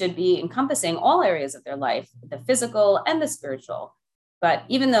should be encompassing all areas of their life, the physical and the spiritual. But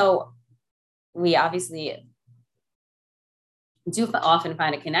even though we obviously do often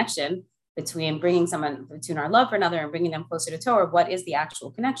find a connection between between our love for another and bringing them closer to Torah, what is the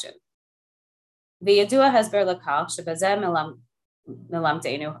actual connection? V'yadua hasber lakal shebazeh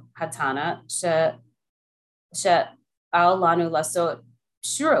melamdeinu hatana she'al lanu lasot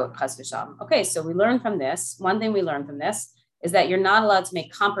shurot chas v'sham. Okay, so we learn from this. One thing we learn from this is that you're not allowed to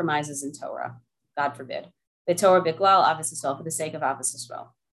make compromises in Torah. God forbid. B'Torah biklal avos Yisrael, for the sake of avos Yisrael.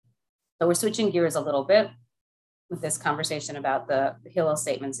 So we're switching gears a little bit with this conversation about the Hillel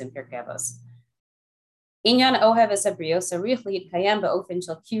statements in Pirkei Avos. Inyan ohev es habrios sarich litkayem be'ofen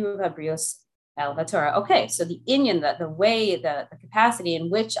shel kiruv habrios el haTorah. Okay, so the inyan, the way, the capacity in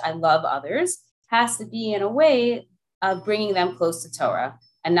which I love others has to be in a way of bringing them close to Torah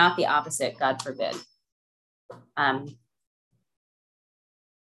and not the opposite, God forbid.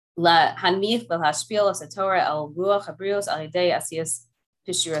 La hanmich v'hashpil as Torah el ruach habrios al yedei asiyas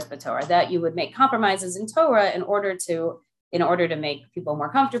pishuras b'Torah, that you would make compromises in Torah in order to make people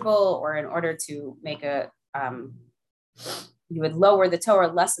more comfortable, or in order to make you would lower the Torah,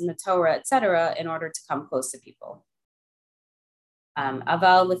 lessen the Torah, etc., in order to come close to people.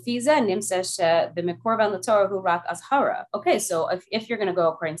 Aval lefiza nimsa b'mekorban l'Torah hu rak azhara. Okay, so if you're going to go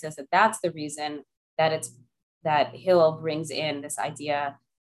according to this, that's the reason that Hillel brings in this idea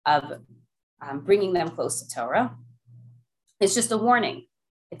of bringing them close to Torah. It's just a warning.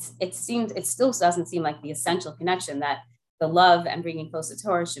 It still doesn't seem like the essential connection that the love and bringing close to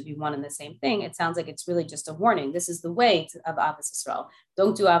Torah should be one and the same thing. It sounds like it's really just a warning. This is the way of Avos Yisrael.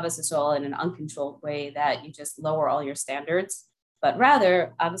 Don't do Avos Yisrael in an uncontrolled way that you just lower all your standards, but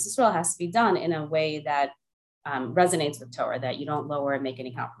rather Avos Yisrael has to be done in a way that resonates with Torah, that you don't lower and make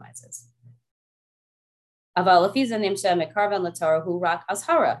any compromises. It's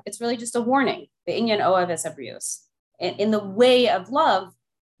really just a warning. In the way of love,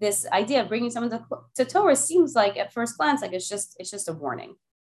 this idea of bringing someone to Torah seems like, at first glance, like it's just a warning.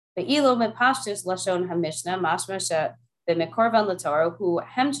 However,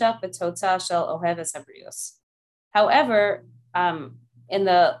 in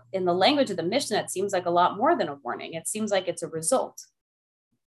the language of the Mishnah, it seems like a lot more than a warning. It seems like it's a result.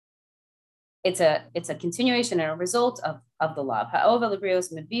 It's a continuation and a result of the love.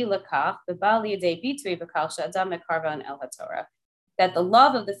 That the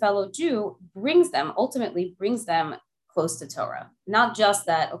love of the fellow Jew ultimately brings them close to Torah. Not just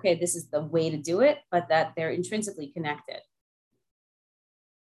that, okay, this is the way to do it, but that they're intrinsically connected.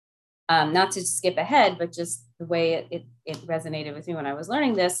 Not to skip ahead, but just the way it resonated with me when I was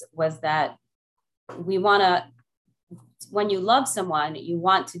learning this was that when you love someone, you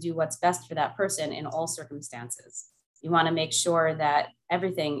want to do what's best for that person in all circumstances. You want to make sure that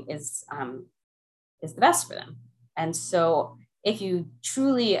everything is the best for them. And so if you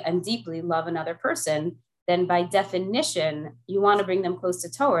truly and deeply love another person, then by definition, you want to bring them close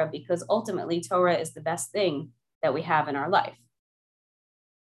to Torah, because ultimately Torah is the best thing that we have in our life.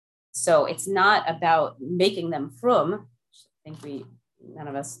 So it's not about making them frum. I think none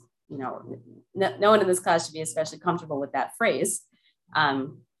of us, no one in this class should be especially comfortable with that phrase,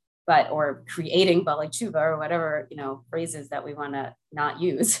 or creating Balei Tshuva or whatever, phrases that we want to not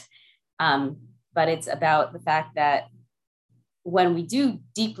use. But it's about the fact that when we do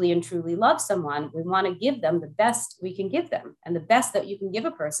deeply and truly love someone, we want to give them the best we can give them. And the best that you can give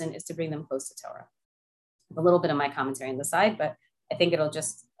a person is to bring them close to Torah. A little bit of my commentary on the side, but I think it'll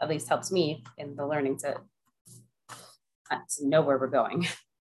just at least helps me in the learning to know where we're going.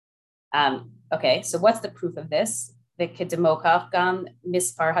 Okay, so what's the proof of this? The Kedemokach Gam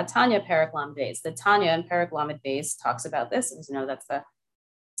Mispar HaTanya Perek Lamed Beis. The Tanya in Perek Lamed Beis talks about this. As you know, that's the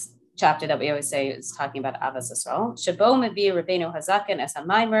chapter that we always say is talking about Avos Yisrael. Shabo Mevi Rabbeinu Hazaken Es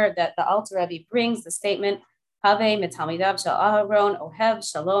HaMaimer, that the Alter Rebbe brings the statement Have Mitalmidav Shel Aharon Ohev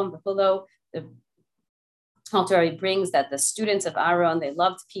Shalom V'Chulo. The Alter Rebbe brings that the students of Aaron, they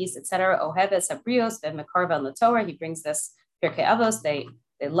loved peace, etc. Ohev Es Habrios V'Mekarvan LaTorah. He brings this Pirkei Avos. They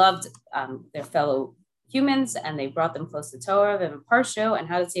loved their fellow humans and they brought them close to Torah. V'Meparsho, and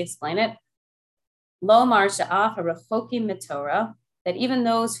how does he explain it? Lo Mar Sha'af HaRechokim MiTorah, that even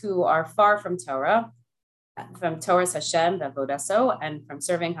those who are far from Torah's Hashem, V'Avodaso, and from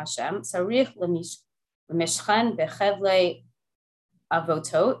serving Hashem, Sarich L'Mishchan B'Chevle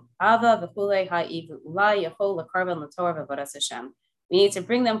Avotot, Ava V'Chulei Ha'i V'Ulai Yachol L'Karvan L'Torah V'Avodas Hashem. We need to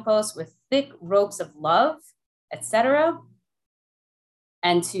bring them close with thick ropes of love, etc.,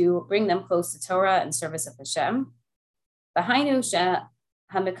 and to bring them close to Torah and service of Hashem. V'Hainu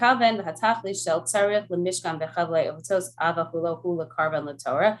Hamikaven v'hatachli shel tzarich lemishkan v'chavlei avotos ava hulo hula karban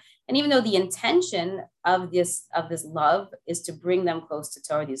l'Torah. And even though the intention of this love is to bring them close to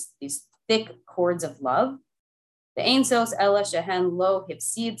Torah, these thick cords of love, the ein sos ela shehen lo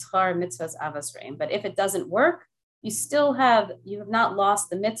hipsid tzchar mitzvahs avas reim. But if it doesn't work, you have not lost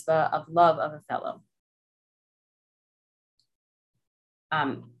the mitzvah of love of a fellow.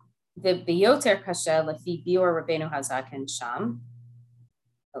 The biyoter kasha lefi bior Rabbeinu Hazaken sham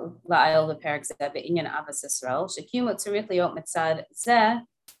la'ayol leperak zeh be'inyan avas Yisrael shekimu tzarich liot mitzad zeh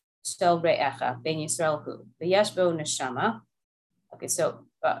shel re'echa ben Yisrael hu v'yesh bo neshama. Okay, so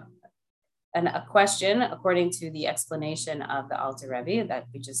and a question according to the explanation of the Alter Rebbe that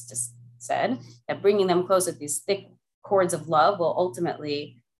we just said, that bringing them close with these thick cords of love will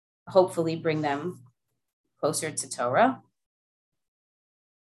ultimately, hopefully, bring them closer to Torah.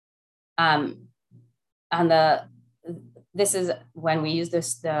 This is when we use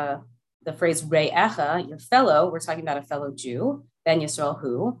the phrase re'echa, your fellow. We're talking about a fellow Jew, ben Yisrael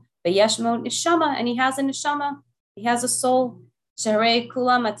hu, v'yeshmo neshama, and he has a neshama, he has a soul. As we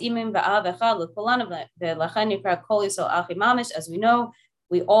know,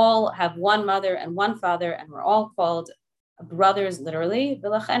 we all have one mother and one father, and we're all called brothers, literally.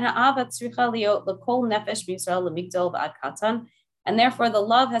 And therefore, the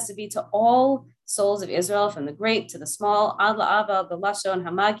love has to be to all souls of Israel, from the great to the small. And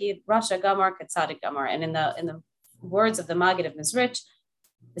in the words of the Maggid of Mizrich,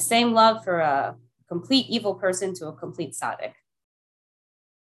 the same love for a complete evil person to a complete tzaddik.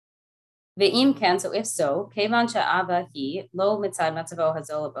 Ve'im ken, so if so, kevan she'ava hi lo mitzad matzavo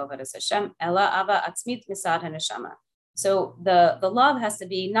hazol b'avodas Hashem ela ava atzmit misad haneshama. So the love has to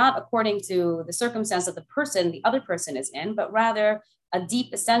be not according to the circumstance that the other person is in, but rather a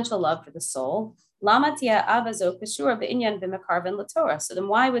deep essential love for the soul. Lama tia ava zo kashur be'inyan b'mekarven l'Torah. So then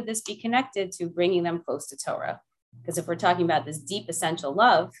why would this be connected to bringing them close to Torah? Because if we're talking about this deep essential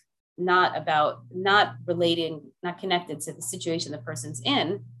love, not connected to the situation the person's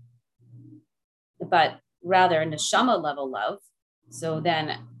in, but rather neshama level love. So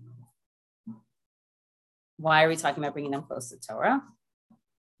then why are we talking about bringing them close to Torah?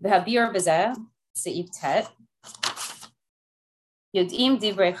 V'habir b'zeh, se'if tet, Yodim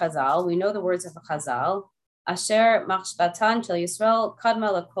divrei Chazal, we know the words of Chazal, Asher machshbatan shel Yisrael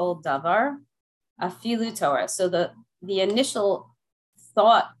kadma l'kol davar, afilu Torah. So the initial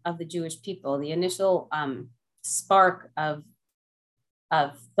thought of the Jewish people, the initial spark of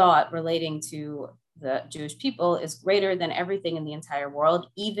thought relating to the Jewish people is greater than everything in the entire world,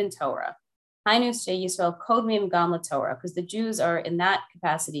 even Torah. Hainus she Yisrael kodmim gam Torah, because the Jews are in that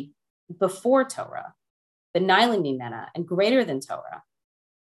capacity before Torah, benailim mimena, and greater than Torah.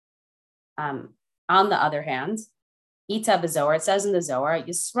 On the other hand, Ita b'Zohar, it says in the Zohar,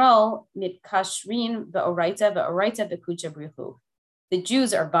 Yisrael mitkashrin be'oraita bekucha brichu. The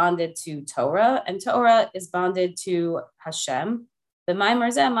Jews are bonded to Torah, and Torah is bonded to Hashem. So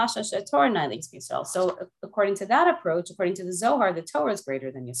according to that approach, according to the Zohar, the Torah is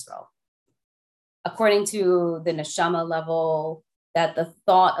greater than Yisrael. According to the neshama level, that the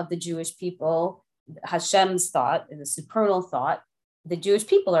thought of the Jewish people, Hashem's thought, the supernal thought, the Jewish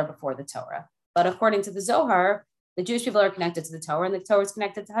people are before the Torah. But according to the Zohar, the Jewish people are connected to the Torah, and the Torah is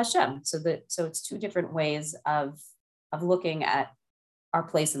connected to Hashem. So it's two different ways of looking at our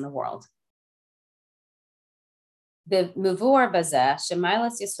place in the world. The muvur bazeh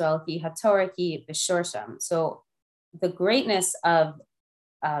shemailas Yisrael ki haTorah ki b'shorsham. So the greatness of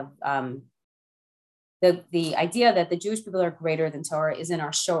the idea that the Jewish people are greater than Torah is in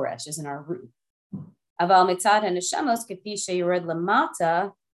our shoresh, is in our root. Aval mitzad haneshamos kefi sheyired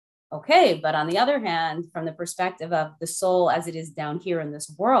lamata. Okay, but on the other hand, from the perspective of the soul as it is down here in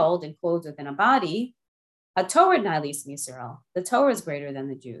this world, enclosed within a body, haTorah nailis Yisrael. The Torah is greater than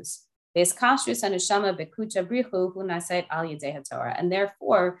the Jews. And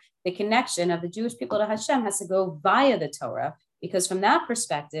therefore, the connection of the Jewish people to Hashem has to go via the Torah, because from that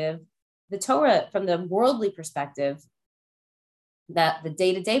perspective, the Torah, from the worldly perspective, that the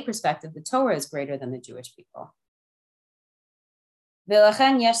day-to-day perspective, the Torah is greater than the Jewish people. So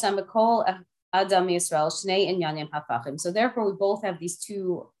therefore, we both have these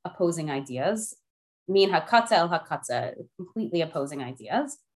two opposing ideas, min hakatza el hakatza, completely opposing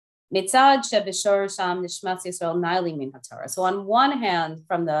ideas. So on one hand,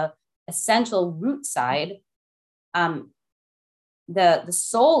 from the essential root side, the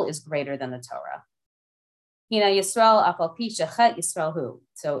soul is greater than the Torah.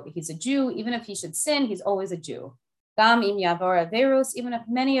 So he's a Jew, even if he should sin, he's always a Jew. Even if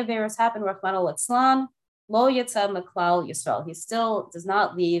many averos happen, Lo yetza maklal Yisrael. He still does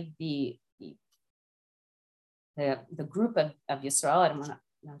not leave the group of Yisrael. I'm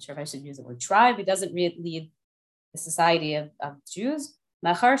not sure if I should use the word tribe. He doesn't lead the society of Jews.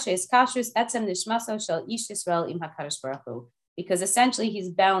 Because essentially he's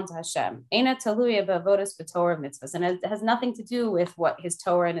bound to Hashem. And it has nothing to do with what his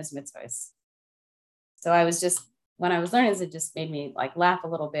Torah and his mitzvahs. So when I was learning this, it just made me like laugh a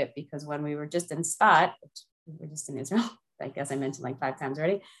little bit, because when we were just in Sfat, we were just in Israel, I guess I mentioned like 5 times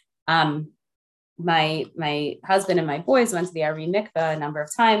already. My husband and my boys went to the Ari Mikveh a number of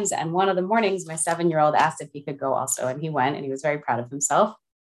times. And one of the mornings, my 7-year-old asked if he could go also. And he went, and he was very proud of himself.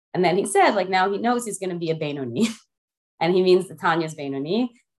 And then he said, like, now he knows he's going to be a Benoni. And he means the Tanya's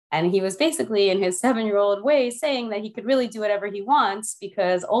Benoni. And he was basically in his 7-year-old way saying that he could really do whatever he wants,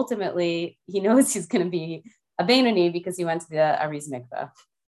 because ultimately he knows he's going to be a Benoni because he went to the Ari's Mikveh.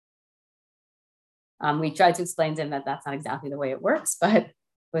 We tried to explain to him that that's not exactly the way it works, but it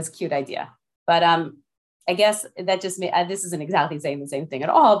was a cute idea. But I guess that just made, this isn't exactly saying the same thing at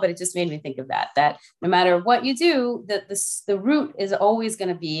all, but it just made me think of that no matter what you do, the root is always going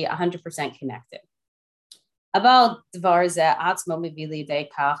to be 100% connected.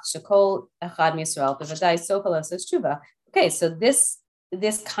 Okay, so this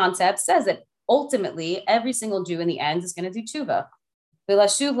concept says that ultimately every single Jew in the end is going to do tshuva.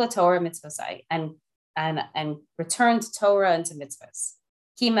 And return to Torah and to mitzvahs.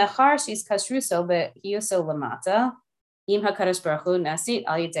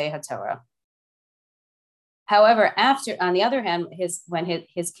 However, on the other hand,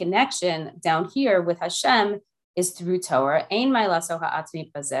 his connection down here with Hashem is through Torah.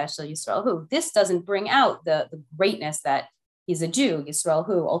 This doesn't bring out the greatness that he's a Jew, Yisrael,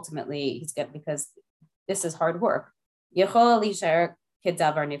 who ultimately he's good, because this is hard work. And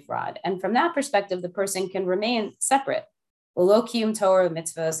from that perspective, the person can remain separate. Torah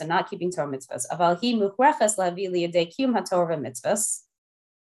mitzvahs and not keeping Torah mitzvahs.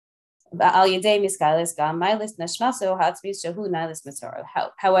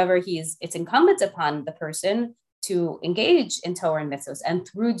 However, it's incumbent upon the person to engage in Torah and mitzvahs, and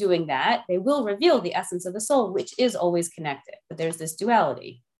through doing that, they will reveal the essence of the soul, which is always connected. But there's this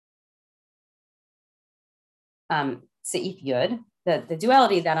duality. Seif Yud, the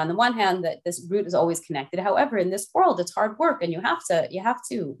duality that on the one hand that this root is always connected. However, in this world, it's hard work, and you have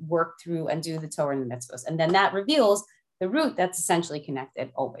to work through and do the Torah and the mitzvahs, and then that reveals the root that's essentially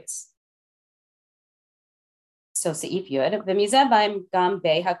connected always. So Seif Yud, v'mizeh ba'im gam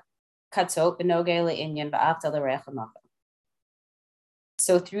bei hakatzot b'nogei le'inyan v'afta l'reach ha'macham.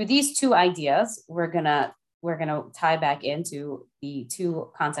 So through these two ideas, we're gonna tie back into the two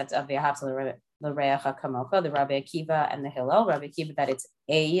concepts of v'afta l'reach ha'kamocha, the Rabbi Akiva and the Hillel. Rabbi Akiva, that it's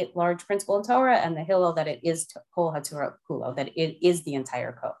a large principle in Torah, and the Hillel, that it is kol haTorah kulo, that it is the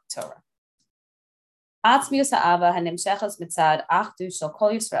entire Torah. Atzmius ha'ava hanimshechas mitzad achdus shel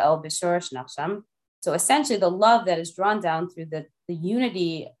kol Yisrael b'shorosh nafsham. So essentially, the love that is drawn down through the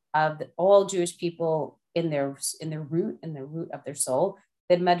unity of all Jewish people in their root of their soul.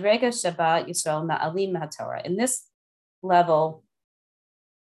 That madrega Shabbat Yisrael na'alim ha'Torah. In this level,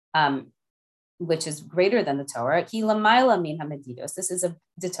 which is greater than the Torah, ki lamayla min hamedidos. This is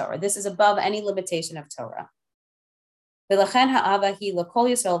the Torah. This is above any limitation of Torah. V'lachen ha'ava hi l'kol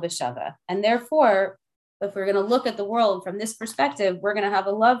Yisrael b'shava. And therefore, if we're going to look at the world from this perspective, we're going to have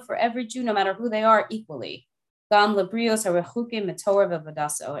a love for every Jew, no matter who they are, equally. Gam lebrios harechukim metorah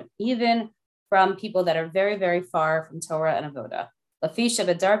v'avodaso, and even from people that are very, very far from Torah and avoda. Lafisha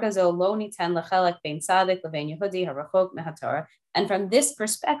v'dargazo lo niten lechelek bein tzaddik levein Yehudi harechok mehatorah. And from this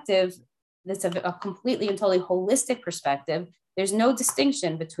perspective, that's a completely and totally holistic perspective. There's no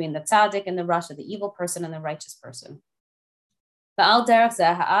distinction between the tzaddik and the rasha, the evil person and the righteous person. And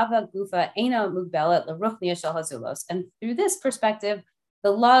through this perspective,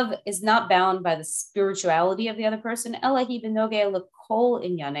 the love is not bound by the spirituality of the other person, but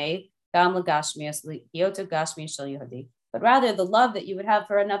rather the love that you would have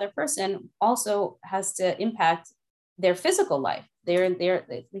for another person also has to impact their physical life, the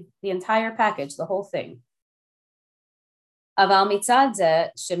entire package, the whole thing.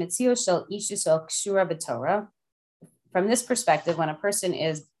 From this perspective, when a person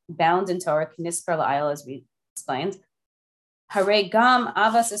is bound in Torah, knispar la'ayil, as we explained, harei gam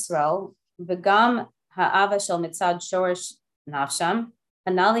avas Yisrael v'gam ha'ava shel mitzad shorish nafsham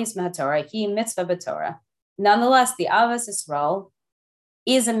analis mehatorah hi mitzvah b'Torah. Nonetheless, the avas Yisrael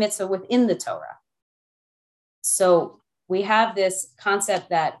is a mitzvah within the Torah. So we have this concept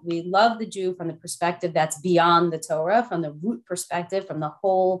that we love the Jew from the perspective that's beyond the Torah, from the root perspective, from the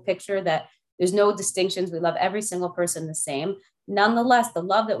whole picture that There's no distinctions. We love every single person the same. Nonetheless, the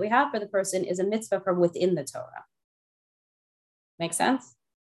love that we have for the person is a mitzvah from within the Torah. Make sense?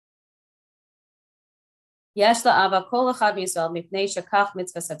 Yesh la'ava kol echad miYisrael mipnei shekach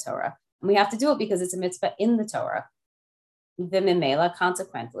mitzvah Torah. And we have to do it because it's a mitzvah in the Torah. V'mimela,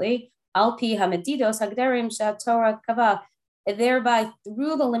 consequently, al pi hamedidos hagderim sheHaTorah kava, thereby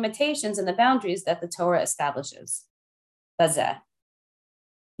through the limitations and the boundaries that the Torah establishes. Bazeh,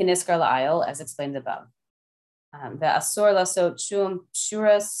 kiniskar la'ayil, as explained above. Ve'asor lasot shum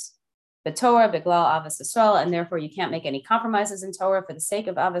shuras b'Torah beglal avos Yisrael, and therefore you can't make any compromises in Torah for the sake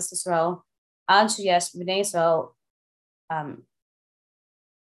of avos Yisrael. Ad sheyesh b'nei Yisrael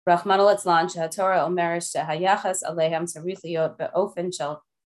Rachmana litzlan sheHaTorah omer shehayachas aleihem tzarich liot be'ofen shel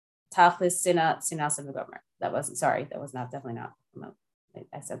tachlis sinas v'gomer. That was definitely not.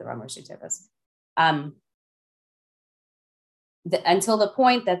 I said the wrong word. Until the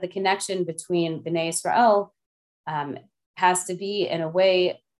point that the connection between Bnei Israel has to be in a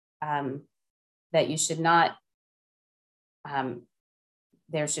way that you should not.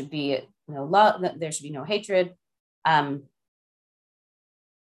 There should be no love. There should be no hatred.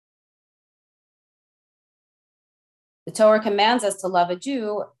 The Torah commands us to love a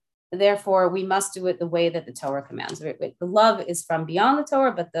Jew, therefore we must do it the way that the Torah commands. The love is from beyond the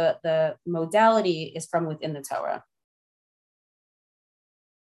Torah, but the modality is from within the Torah.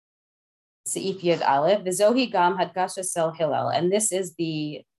 Seif Yud Aleph, V'zohi gam hadgasha sel Hillel, and this is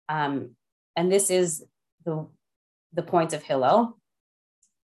the point of Hillel.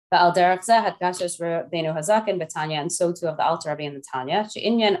 Ba'al derech zeh hadgasha Rabbeinu Hazaken b'Tanya, and so too of the Alter Rebbe and the Tanya.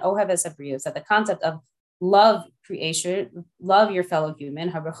 She'inyan ohev es habrius, that the concept of love creation, love your fellow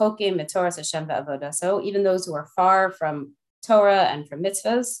human. Habrachokim mitoras Hashem va'avoda. So even those who are far from Torah and from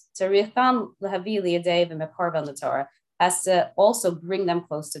mitzvahs, tzaricham lehavi liyadei v'mekorban l'Torah, has to also bring them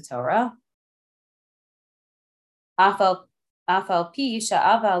close to Torah. Afal pi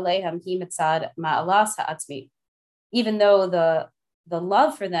sha'ava alehem hi mitzad ma'alas ha'atzmi. Even though the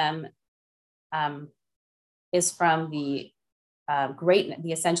love for them is from the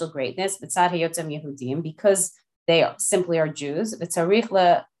essential greatness, mitzad hayotam Yehudim, because they simply are Jews. V'tzarich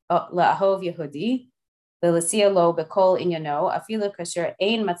la'ahov Yehudi, v'lesia lo b'kol inyano, afilu kasher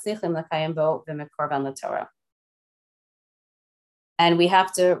ein matzlichim l'kayim bo v'mekorban l'Torah. And we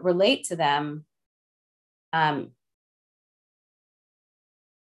have to relate to them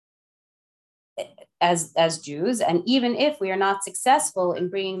as Jews, and even if we are not successful in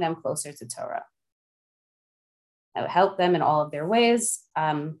bringing them closer to Torah. I would help them in all of their ways,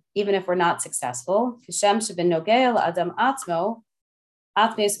 even if we're not successful.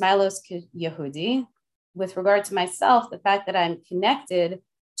 With regard to myself, the fact that I'm connected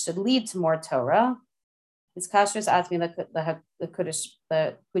should lead to more Torah. His kashrus atmi the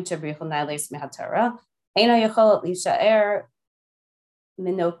kudsha brichul nailes mehaTorah. Eino yachol lishaer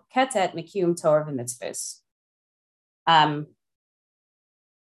minoketet mikium Torah v'mitzvos.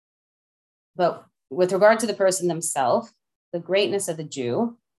 But with regard to the person themselves, the greatness of the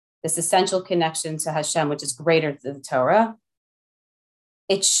Jew, this essential connection to Hashem, which is greater than the Torah,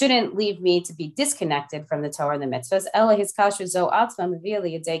 it shouldn't leave me to be disconnected from the Torah and the mitzvahs.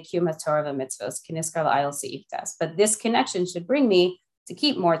 But this connection should bring me to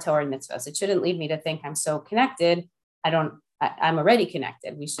keep more Torah and mitzvahs. It shouldn't lead me to think I'm so connected. I'm already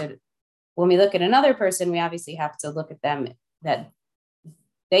connected. When we look at another person, we obviously have to look at them that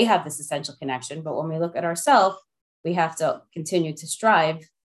they have this essential connection. But when we look at ourselves, we have to continue to strive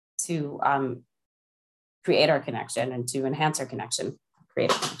to create our connection and to enhance our connection, create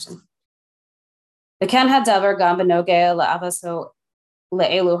a connection. The Ken Hadavar Gam Benogea La'avaso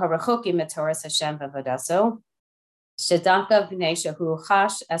Le'elu Harachokim Metoras Hashem Vavadaso Shedaka B'nei Shehu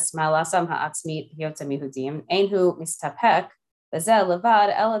Chash Es Malasam Ha'atzmit Hiyotam Yehudim Einhu Mistapek Bezel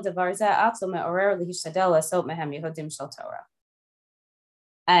Levad Ela Devar Zeh Atzol Me'orer Lihishadel Esot Mehem Yehudim Shel Torah.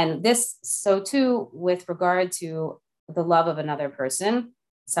 And this, so too, with regard to the love of another person,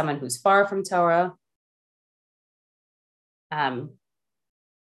 someone who's far from Torah.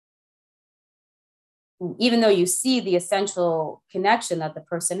 Even though you see the essential connection that the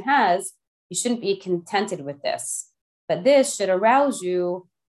person has, you shouldn't be contented with this. But this should arouse you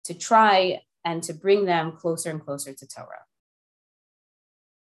to try and to bring them closer and closer to Torah.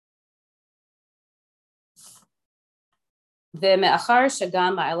 Ve'me'achar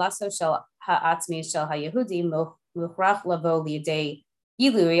shagam ma'elaso shel ha'atzmi shel ha'yehudi muchrach lavo liyadei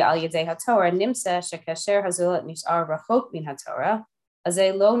yilui al yadei ha'torah nimsa shekasher hazulat nishar rachok min ha'torah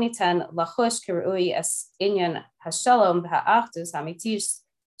azay lo nitan lachush kirui es inyan hashalom ha'achdus ha'mitish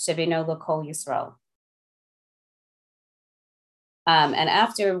shebino l'kol Yisrael. And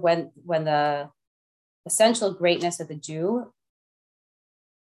after when the essential greatness of the Jew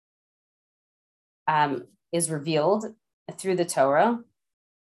is revealed through the Torah,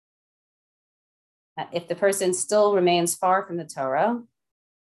 if the person still remains far from the Torah,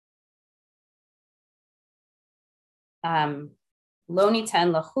 lo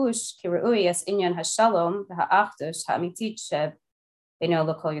niten lachush kiru'i es inyan hashalom v'ha'achdush ha'amitit shebeino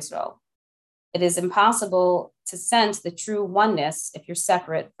l'kol Yisrael. It is impossible to sense the true oneness if you're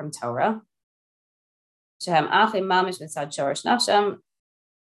separate from Torah. Shehem achim mamish mitzad shorish nafsham,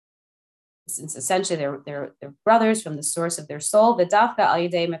 since essentially they're brothers from the source of their soul. V'dafka al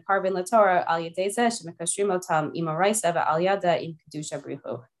yedei mekarvin laTorah al yedei zeh shemekashrim otam im oraisa v'al yada im kedusha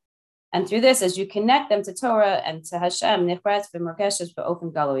brichu. And through this, as you connect them to Torah and to Hashem, nichret v'morgeshes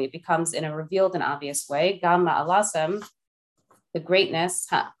ba'ofen galui, it becomes in a revealed and obvious way. Gam ma'alasem, the greatness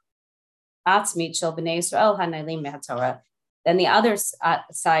atzmit shel b'nei Yisrael hanailim mehaTorah. Then the other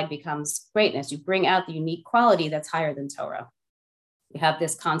side becomes greatness. You bring out the unique quality that's higher than Torah. You have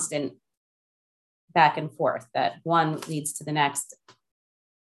this constant back and forth that one leads to the next.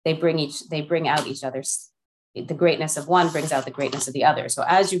 They bring out each other's. The greatness of one brings out the greatness of the other. So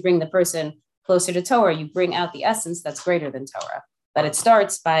as you bring the person closer to Torah, you bring out the essence that's greater than Torah. But it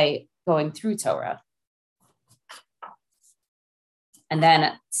starts by going through Torah. And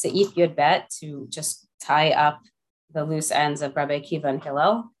then Seif Yud Bet, to just tie up the loose ends of Rabbi Akiva and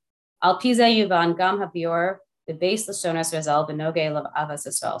Hillel. Al pize yuvan gam habior the base lashonas rezel benoge of avas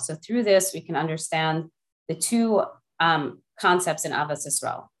Yisrael. So through this, we can understand the two concepts in avas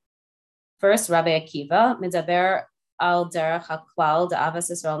Yisrael. First, Rabbi Akiva medaber al derech haklal de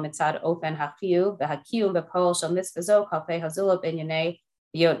avas Yisrael mitzad open hachiyu v'hakiyu b'pol shel mitzvah zo kalpei hazula b'inyanei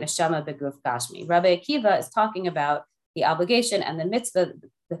b'yot neshama b'guf gashmi. Rabbi Akiva is talking about the obligation and the mitzvah,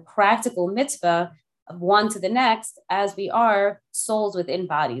 the practical mitzvah of one to the next, as we are souls within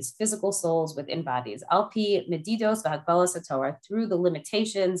bodies, physical souls within bodies. Alpi medidos v'hagbalas haTorah, through the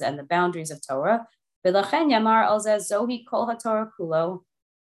limitations and the boundaries of Torah. V'lachen yamar al zeh zohi kol haTorah kulo.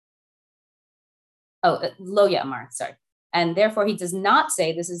 Lo yamar, sorry. And therefore he does not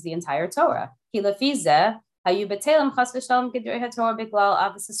say this is the entire Torah. Ki lefi zeh hayu betelam chas v'shalom gedrei haTorah biglal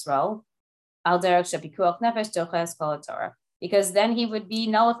avos Yisrael al derech shepikuach nefesh doches kol haTorah. Because then he would be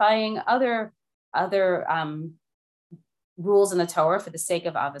nullifying other rules in the Torah for the sake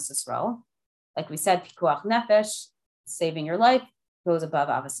of avos Yisrael. Like we said, pikuach nefesh, saving your life, goes above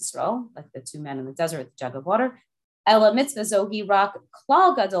avos Yisrael, like the two men in the desert with the jug of water. Ela mitzvah zohi rak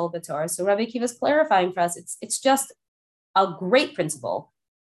klal gadol b'Torah. So Rabbi Akiva is clarifying for us, it's just a great principle.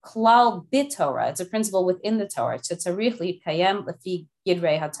 Klal b'Torah, it's a principle within the Torah. Shetzarich likayem lefi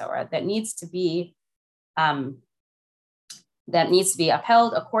gidrei haTorah, that needs to be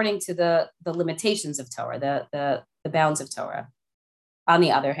upheld according to the limitations of Torah, the bounds of Torah. On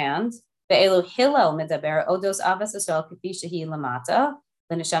the other hand, ve'elu Hillel medaber odos avas Yisrael kafi shehi lamata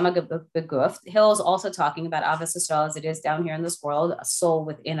l'neshama beguf. Hillel is also talking about avas Yisrael as it is down here in this world, a soul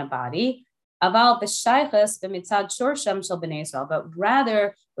within a body. Aval b'shaychus v'mitzad shorsham shel b'nei Yisrael, but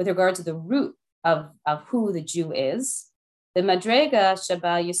rather with regard to the root of who the Jew is. The madrega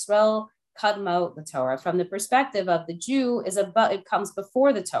sheba Yisrael kadmo the Torah, from the perspective of the Jew, it comes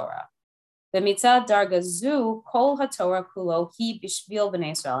before the Torah. The mitzad darga zu kol haTorah kulo hi bishvil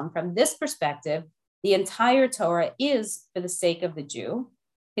b'nei Yisrael, and from this perspective, the entire Torah is for the sake of the Jew.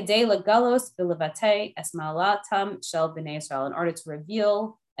 Kedei legalos v'levatei es ma'alatam shel b'nei Yisrael, in order to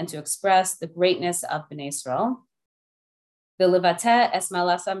reveal and to express the greatness of b'nei Yisrael. V'levatei es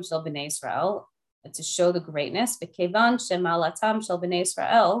ma'alatam shel b'nei Yisrael, to show the greatness. V'kevan shema'alatam shel b'nei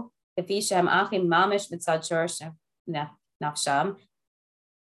Yisrael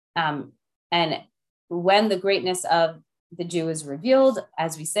and when the greatness of the Jew is revealed,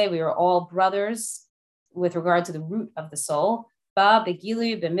 as we say, we are all brothers with regard to the root of the soul. This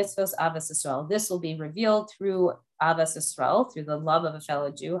will be revealed through avas Yisrael, through the love of a fellow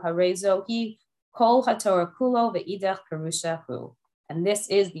Jew. And this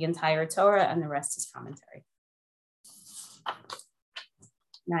is the entire Torah, and the rest is commentary.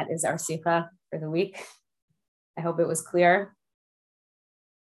 That is our sikha for the week. I hope it was clear.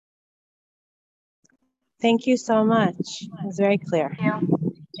 Thank you so much. It was very clear.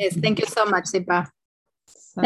 Yes, thank you so much, Sipa.